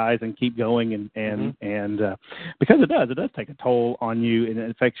exercise and keep going, and because it does take a toll on you, and it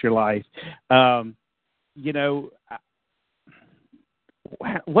affects your life.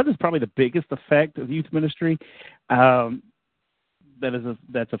 What is probably the biggest effect of youth ministry that's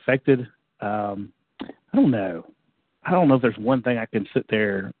affected? I don't know. I don't know if there's one thing I can sit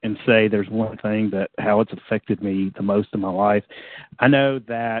there and say there's one thing that how it's affected me the most in my life. I know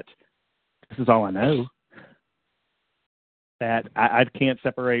that this is all I know, that I can't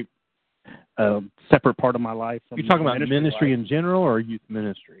separate a separate part of my life from You're talking about ministry life. in general or youth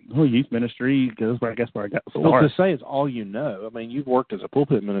ministry? Well, youth ministry goes where I got the start. Well, to say it's all you know. I mean, you've worked as a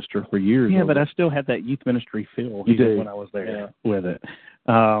pulpit minister for years. Yeah, but I still had that youth ministry feel even when I was there with it.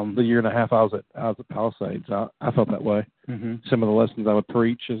 The year and a half I was at Palisades, I felt that way. Mm-hmm. Some of the lessons I would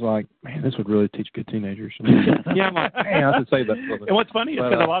preach is like, man, this would really teach good teenagers. Yeah, I'm like, man, I should say that. And what's funny is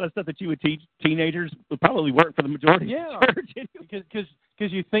because a lot of stuff that you would teach teenagers would probably work for the majority of the church.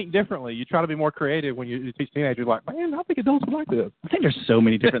 Because you think differently. You try to be more creative when you teach teenagers. Like, man, I think adults would like this. I think there's so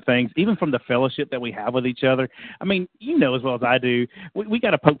many different things, even from the fellowship that we have with each other. I mean, you know as well as I do, we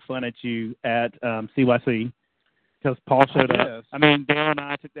got to poke fun at you at CYC. Because Paul showed up. Yes. I mean, Dale and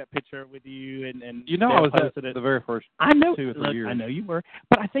I took that picture with you, and you know, Dale I was posted at it. the very first 2 or 3 years. I know you were,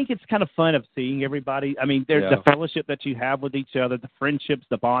 but I think it's kind of fun of seeing everybody. I mean, there's the fellowship that you have with each other, the friendships,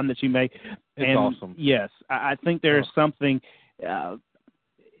 the bond that you make. It's awesome. Yes, I think there's something. To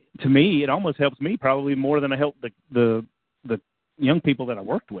me, it almost helps me probably more than I help the young people that I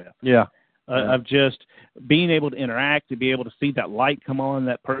worked with. Yeah. Of just being able to interact, to be able to see that light come on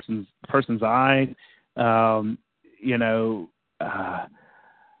that person's eye.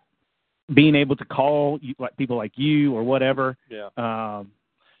 Being able to call like people like you or whatever. Yeah.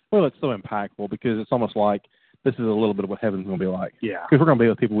 Well, it's so impactful because it's almost like this is a little bit of what heaven's going to be like. Yeah. Because we're going to be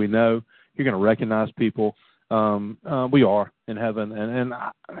with people we know. You're going to recognize people. We are in heaven, and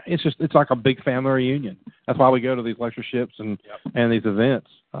it's like a big family reunion. That's why we go to these lectureships and these events.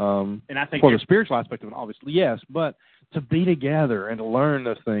 And I think for the spiritual aspect of it, obviously, yes, but to be together and to learn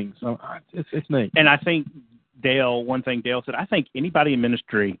those things, it's neat. And I think one thing Dale said, I think anybody in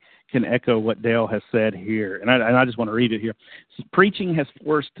ministry can echo what Dale has said here, and I just want to read it here. Preaching has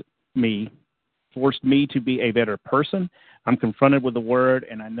forced me to be a better person. I'm confronted with the word,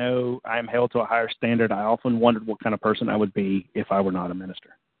 and I know I am held to a higher standard. I often wondered what kind of person I would be if I were not a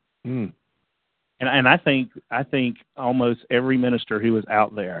minister. Mm. And I think almost every minister who is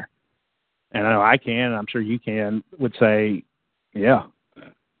out there, and I know I can, and I'm sure you can, would say, yeah.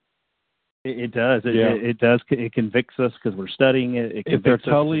 It does. It does. It convicts us because we're studying it. If they're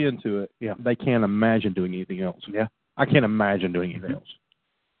totally into it, they can't imagine doing anything else. Yeah, I can't imagine doing anything else.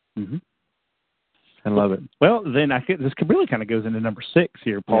 Mm-hmm. I love it. Well, then this really kind of goes into number 6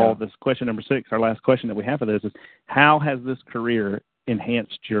 here, Paul. Yeah. This question number 6, our last question that we have for this is, how has this career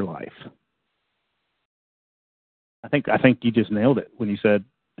enhanced your life? I think you just nailed it when you said,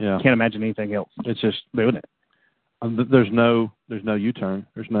 can't imagine anything else. It's just doing it. There's no U-turn.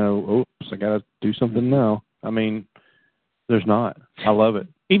 There's no, oops, I got to do something now. I mean, there's not. I love it.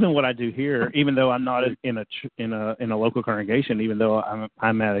 Even what I do here, even though I'm not in a local congregation, even though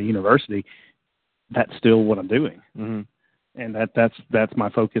I'm at a university, that's still what I'm doing. Mm-hmm. And that's my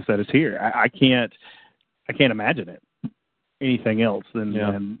focus that is here. I can't imagine it anything else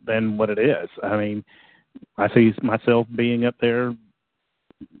than what it is. I mean, I see myself being up there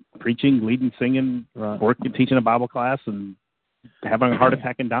preaching, leading, singing, working, teaching a Bible class, and having a heart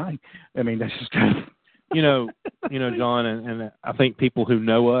attack and dying. I mean, that's just kind of you know, John, and I think people who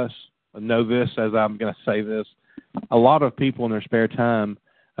know us know this. As I'm going to say this, a lot of people in their spare time,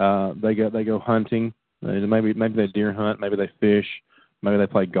 they go hunting. Maybe they deer hunt. Maybe they fish. Maybe they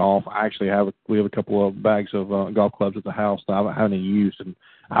play golf. We have a couple of bags of golf clubs at the house that I haven't even used in,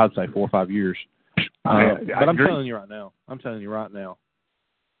 I would say, 4 or 5 years. But I'm telling you right now.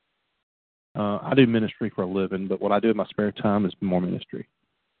 I do ministry for a living, but what I do in my spare time is more ministry.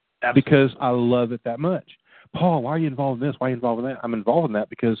 Absolutely. Because I love it that much. Paul, why are you involved in this? Why are you involved in that? I'm involved in that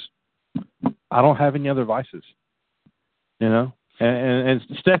because I don't have any other vices. You know? And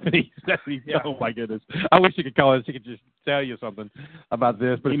Stephanie, oh my goodness. I wish she could call in. She could just tell you something about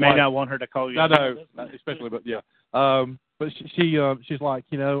this. But you may not want her to call you. I know, especially, but yeah. But she's like,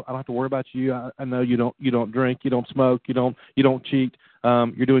 I don't have to worry about you. I know you don't drink, you don't smoke, you don't cheat.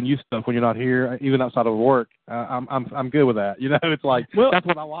 You're doing youth stuff when you're not here, even outside of work. I'm good with that. It's like that's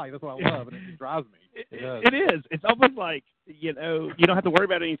what I like. That's what I love, and it drives me. It is. It's almost like you don't have to worry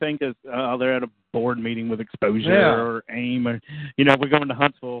about anything because they're at a board meeting with Exposure or AIM, or we're going to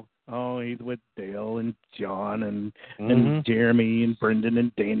Huntsville. Oh, he's with Dale and John and Jeremy and Brendan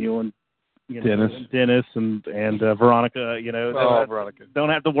and Daniel and Dennis and Veronica. Veronica. Don't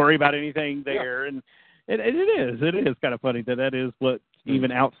have to worry about anything there, and it is kind of funny that is what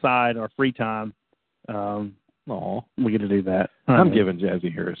even outside our free time. We get to do that. I'm giving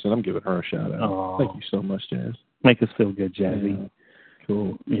Jazzy Harrison. I'm giving her a shout out. Aww. Thank you so much, Jazz. Make us feel good, Jazzy. Yeah.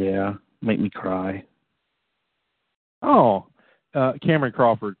 Cool. Yeah. Make me cry. Oh, Cameron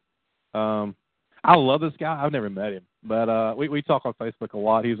Crawford. I love this guy. I've never met him, but we talk on Facebook a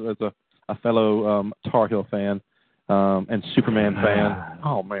lot. He's a fellow Tar Heel fan and Superman fan.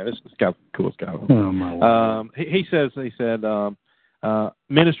 Oh man, this guy's the coolest guy. Oh my Lord. He said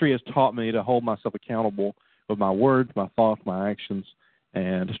ministry has taught me to hold myself accountable with my words, my thoughts, my actions,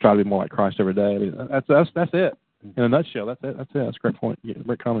 and to try to be more like Christ every day. I mean, that's it in a nutshell. That's it. That's a great point. Yeah,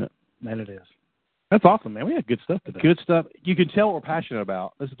 great comment. Man, it is. That's awesome, man. We had good stuff today. Good stuff. You can tell what we're passionate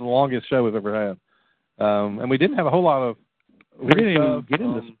about. This is the longest show we've ever had. And we didn't have a whole lot of... We didn't even get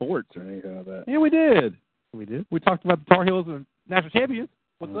into sports or anything like that. Yeah, we did. We did? We talked about the Tar Heels and national champions.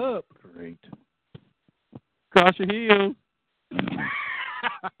 What's up? Great. Cross your heels.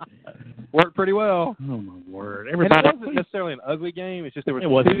 Worked pretty well. Oh, my word. Everybody, it wasn't necessarily an ugly game. It's just there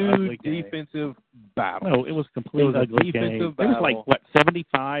was two defensive battles. No, it was completely ugly game. Battle. There was like,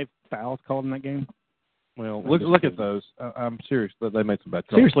 75 fouls called in that game? Well, look at those. I'm serious. They made some bad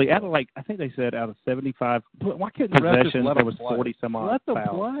calls. Seriously, out of I think they said out of 75 why couldn't the ref just let there was 40 some odd let them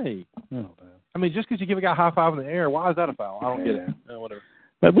fouls. play. Oh, I mean, just because you give a guy a high five in the air, why is that a foul? I don't get it. Whatever.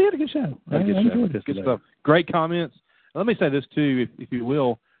 But we had a good show. Good stuff. Great comments. Let me say this too, if you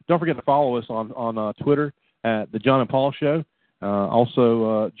will. Don't forget to follow us on Twitter at the John and Paul Show.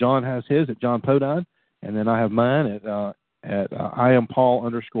 Also, John has his at John Podine, and then I have mine at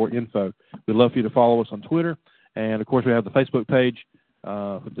IamPaul_info. We'd love for you to follow us on Twitter. And, of course, we have the Facebook page,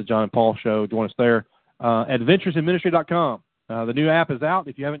 the John and Paul Show. Join us there. AdventuresinMinistry.com. The new app is out.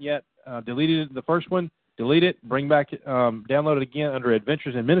 If you haven't yet deleted the first one, delete it. Bring back, download it again under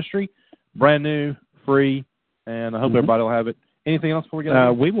Adventures in Ministry. Brand new, free, and I hope everybody will have it. Anything else before we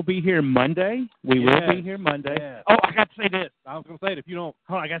get we will be here Monday. We will be here Monday. Yes. Oh, I got to say this. I was going to say it. If you don't,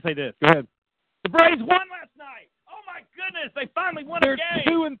 hold on, I got to say this. Go ahead. The Braves won last night. Oh, my goodness. They finally won a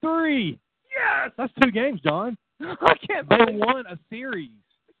game. They're 2-3. Yes. That's 2 games, John. I can't They believe won a series.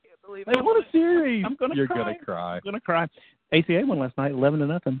 I can't believe They won a series. I'm going to cry. You're going to cry. I'm going to cry. ACA won last night,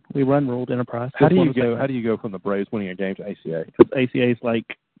 11-0. We run-ruled Enterprise. How do you go from the Braves winning a game to ACA? Because ACA is like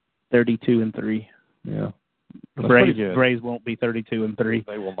 32-3. Yeah. The Braves won't be 32-3.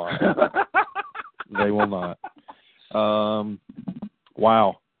 They will not. They will not.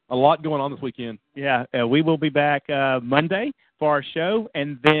 Wow. A lot going on this weekend. Yeah. We will be back Monday for our show,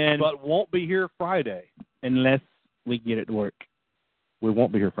 and then... But won't be here Friday. Unless we get it to work. We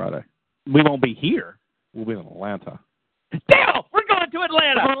won't be here Friday. We won't be here. We'll be in Atlanta. Dale! We're going to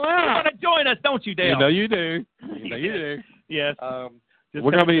Atlanta! You're going to join us, don't you, Dale? You know you do. You know you do. Yes.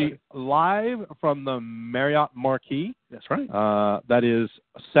 We're going to be live from the Marriott Marquis. That's right. That is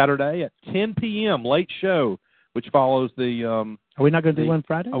Saturday at 10 p.m., late show, which follows the... Are we not going to do one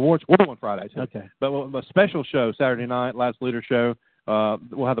Friday? Awards. We'll do one Friday, too. Okay. But a special show Saturday night, Last Leader Show.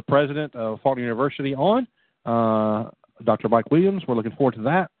 We'll have the president of Faulkner University on, Dr. Mike Williams. We're looking forward to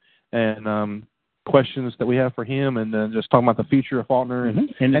that. And questions that we have for him, and then just talking about the future of Faulkner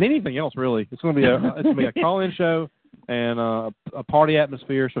and anything else, really. It's going to be a call-in show and a party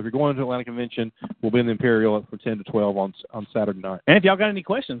atmosphere. So if you're going to Atlanta Convention, we'll be in the Imperial from 10 to 12 on Saturday night. And if y'all got any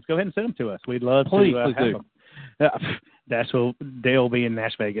questions, go ahead and send them to us. We'd love please to have them. Dale will be in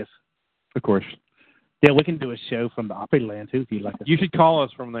Nash Vegas. Of course. Dale, we can do a show from the Opryland, too, if you'd like us. You should call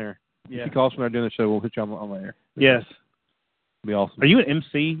us from there. Yeah. You should call us from there during the show. We'll hit you on the air. Yes. It'll be awesome. Are you an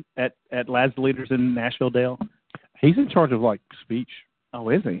MC at Lads Leaders in Nashville, Dale? He's in charge of, speech. Oh,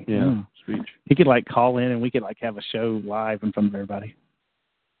 is he? Yeah, speech. He could, call in, and we could, have a show live in front of everybody.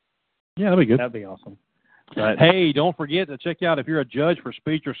 Yeah, that'd be good. That'd be awesome. But, hey, don't forget to check out, if you're a judge for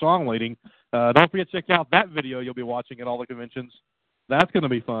speech or song leading, don't forget to check out that video you'll be watching at all the conventions. That's going to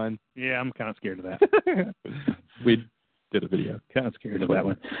be fun. Yeah, I'm kind of scared of that. We did a video. Kind of scared of that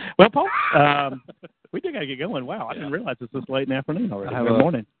one. Well, Paul, we do got to get going. Wow, I didn't realize it's this late in the afternoon already. Good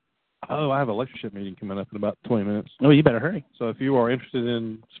morning. I have a lectureship meeting coming up in about 20 minutes. Oh, you better hurry. So if you are interested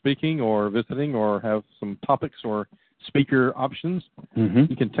in speaking or visiting or have some topics or speaker options,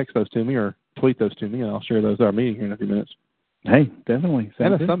 you can text those to me or tweet those to me, and I'll share those at our meeting here in a few minutes. Hey, definitely.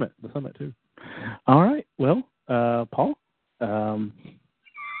 And the summit too. All right. Well, Paul,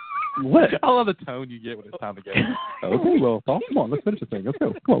 what? I love the tone you get when it's time to go. Okay, well, Paul, come on, let's finish this thing. Let's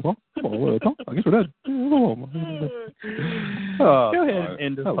go. Come on, Paul. Come on, Paul. I guess we're done. Go ahead and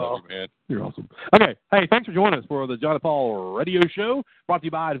end this, Paul. Man. You're awesome. Okay, hey, thanks for joining us for the John and Paul Radio Show, brought to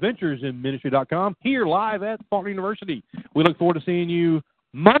you by AdventuresinMinistry.com, here live at Faulkner University. We look forward to seeing you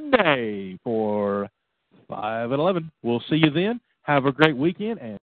Monday for 5 at 11. We'll see you then. Have a great weekend, and